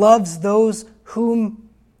he loves those who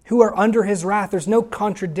are under his wrath. There's no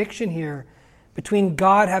contradiction here between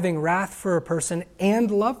God having wrath for a person and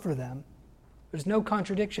love for them. There's no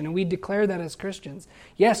contradiction, and we declare that as Christians.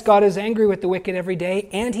 Yes, God is angry with the wicked every day,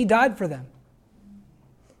 and he died for them.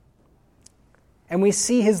 And we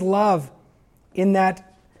see his love in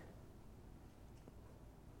that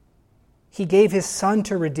He gave his Son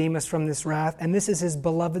to redeem us from this wrath, and this is his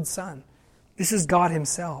beloved Son. This is God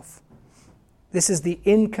himself. This is the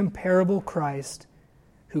incomparable Christ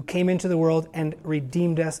who came into the world and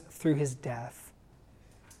redeemed us through his death.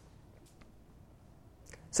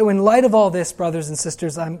 So in light of all this, brothers and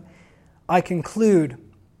sisters, I conclude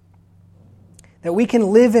that we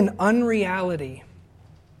can live in unreality,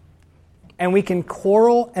 and we can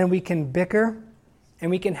quarrel, and we can bicker, and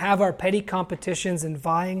we can have our petty competitions and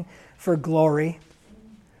vying for glory,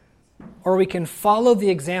 or we can follow the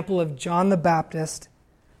example of John the Baptist,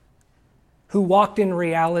 who walked in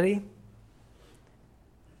reality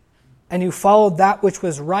and who followed that which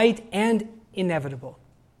was right and inevitable.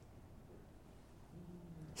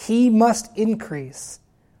 He must increase.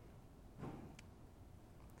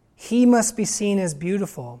 He must be seen as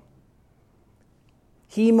beautiful.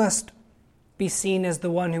 He must be seen as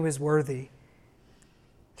the one who is worthy.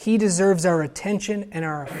 He deserves our attention and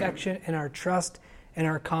our affection and our trust and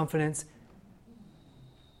our confidence.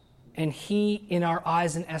 And he, in our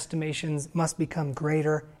eyes and estimations, must become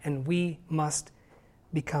greater, and we must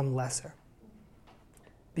become lesser.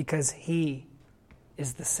 Because he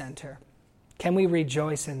is the center. Can we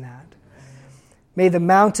rejoice in that? May the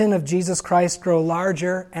mountain of Jesus Christ grow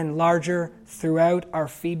larger and larger throughout our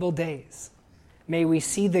feeble days. May we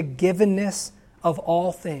see the givenness of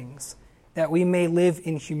all things, that we may live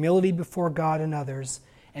in humility before God and others.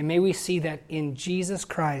 And may we see that in Jesus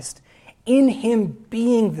Christ, in him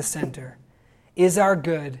being the center, is our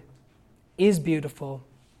good, is beautiful,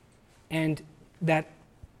 and that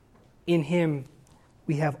in him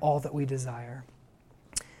we have all that we desire.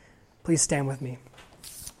 Please stand with me.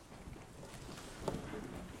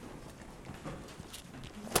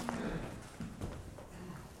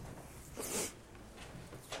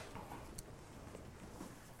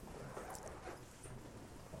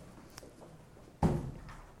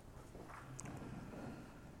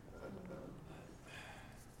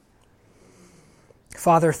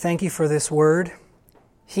 Father, thank you for this word.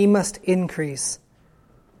 He must increase,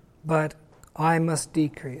 but I must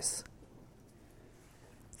decrease.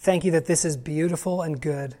 Thank you that this is beautiful and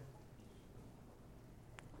good.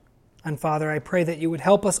 And Father, I pray that you would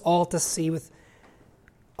help us all to see with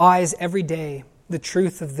eyes every day the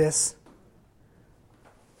truth of this.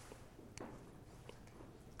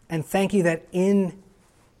 And thank you that in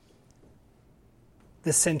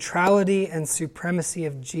the centrality and supremacy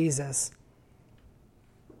of Jesus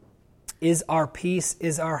is our peace,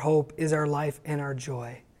 is our hope, is our life, and our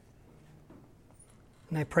joy.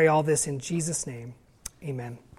 And I pray all this in Jesus' name. Amen.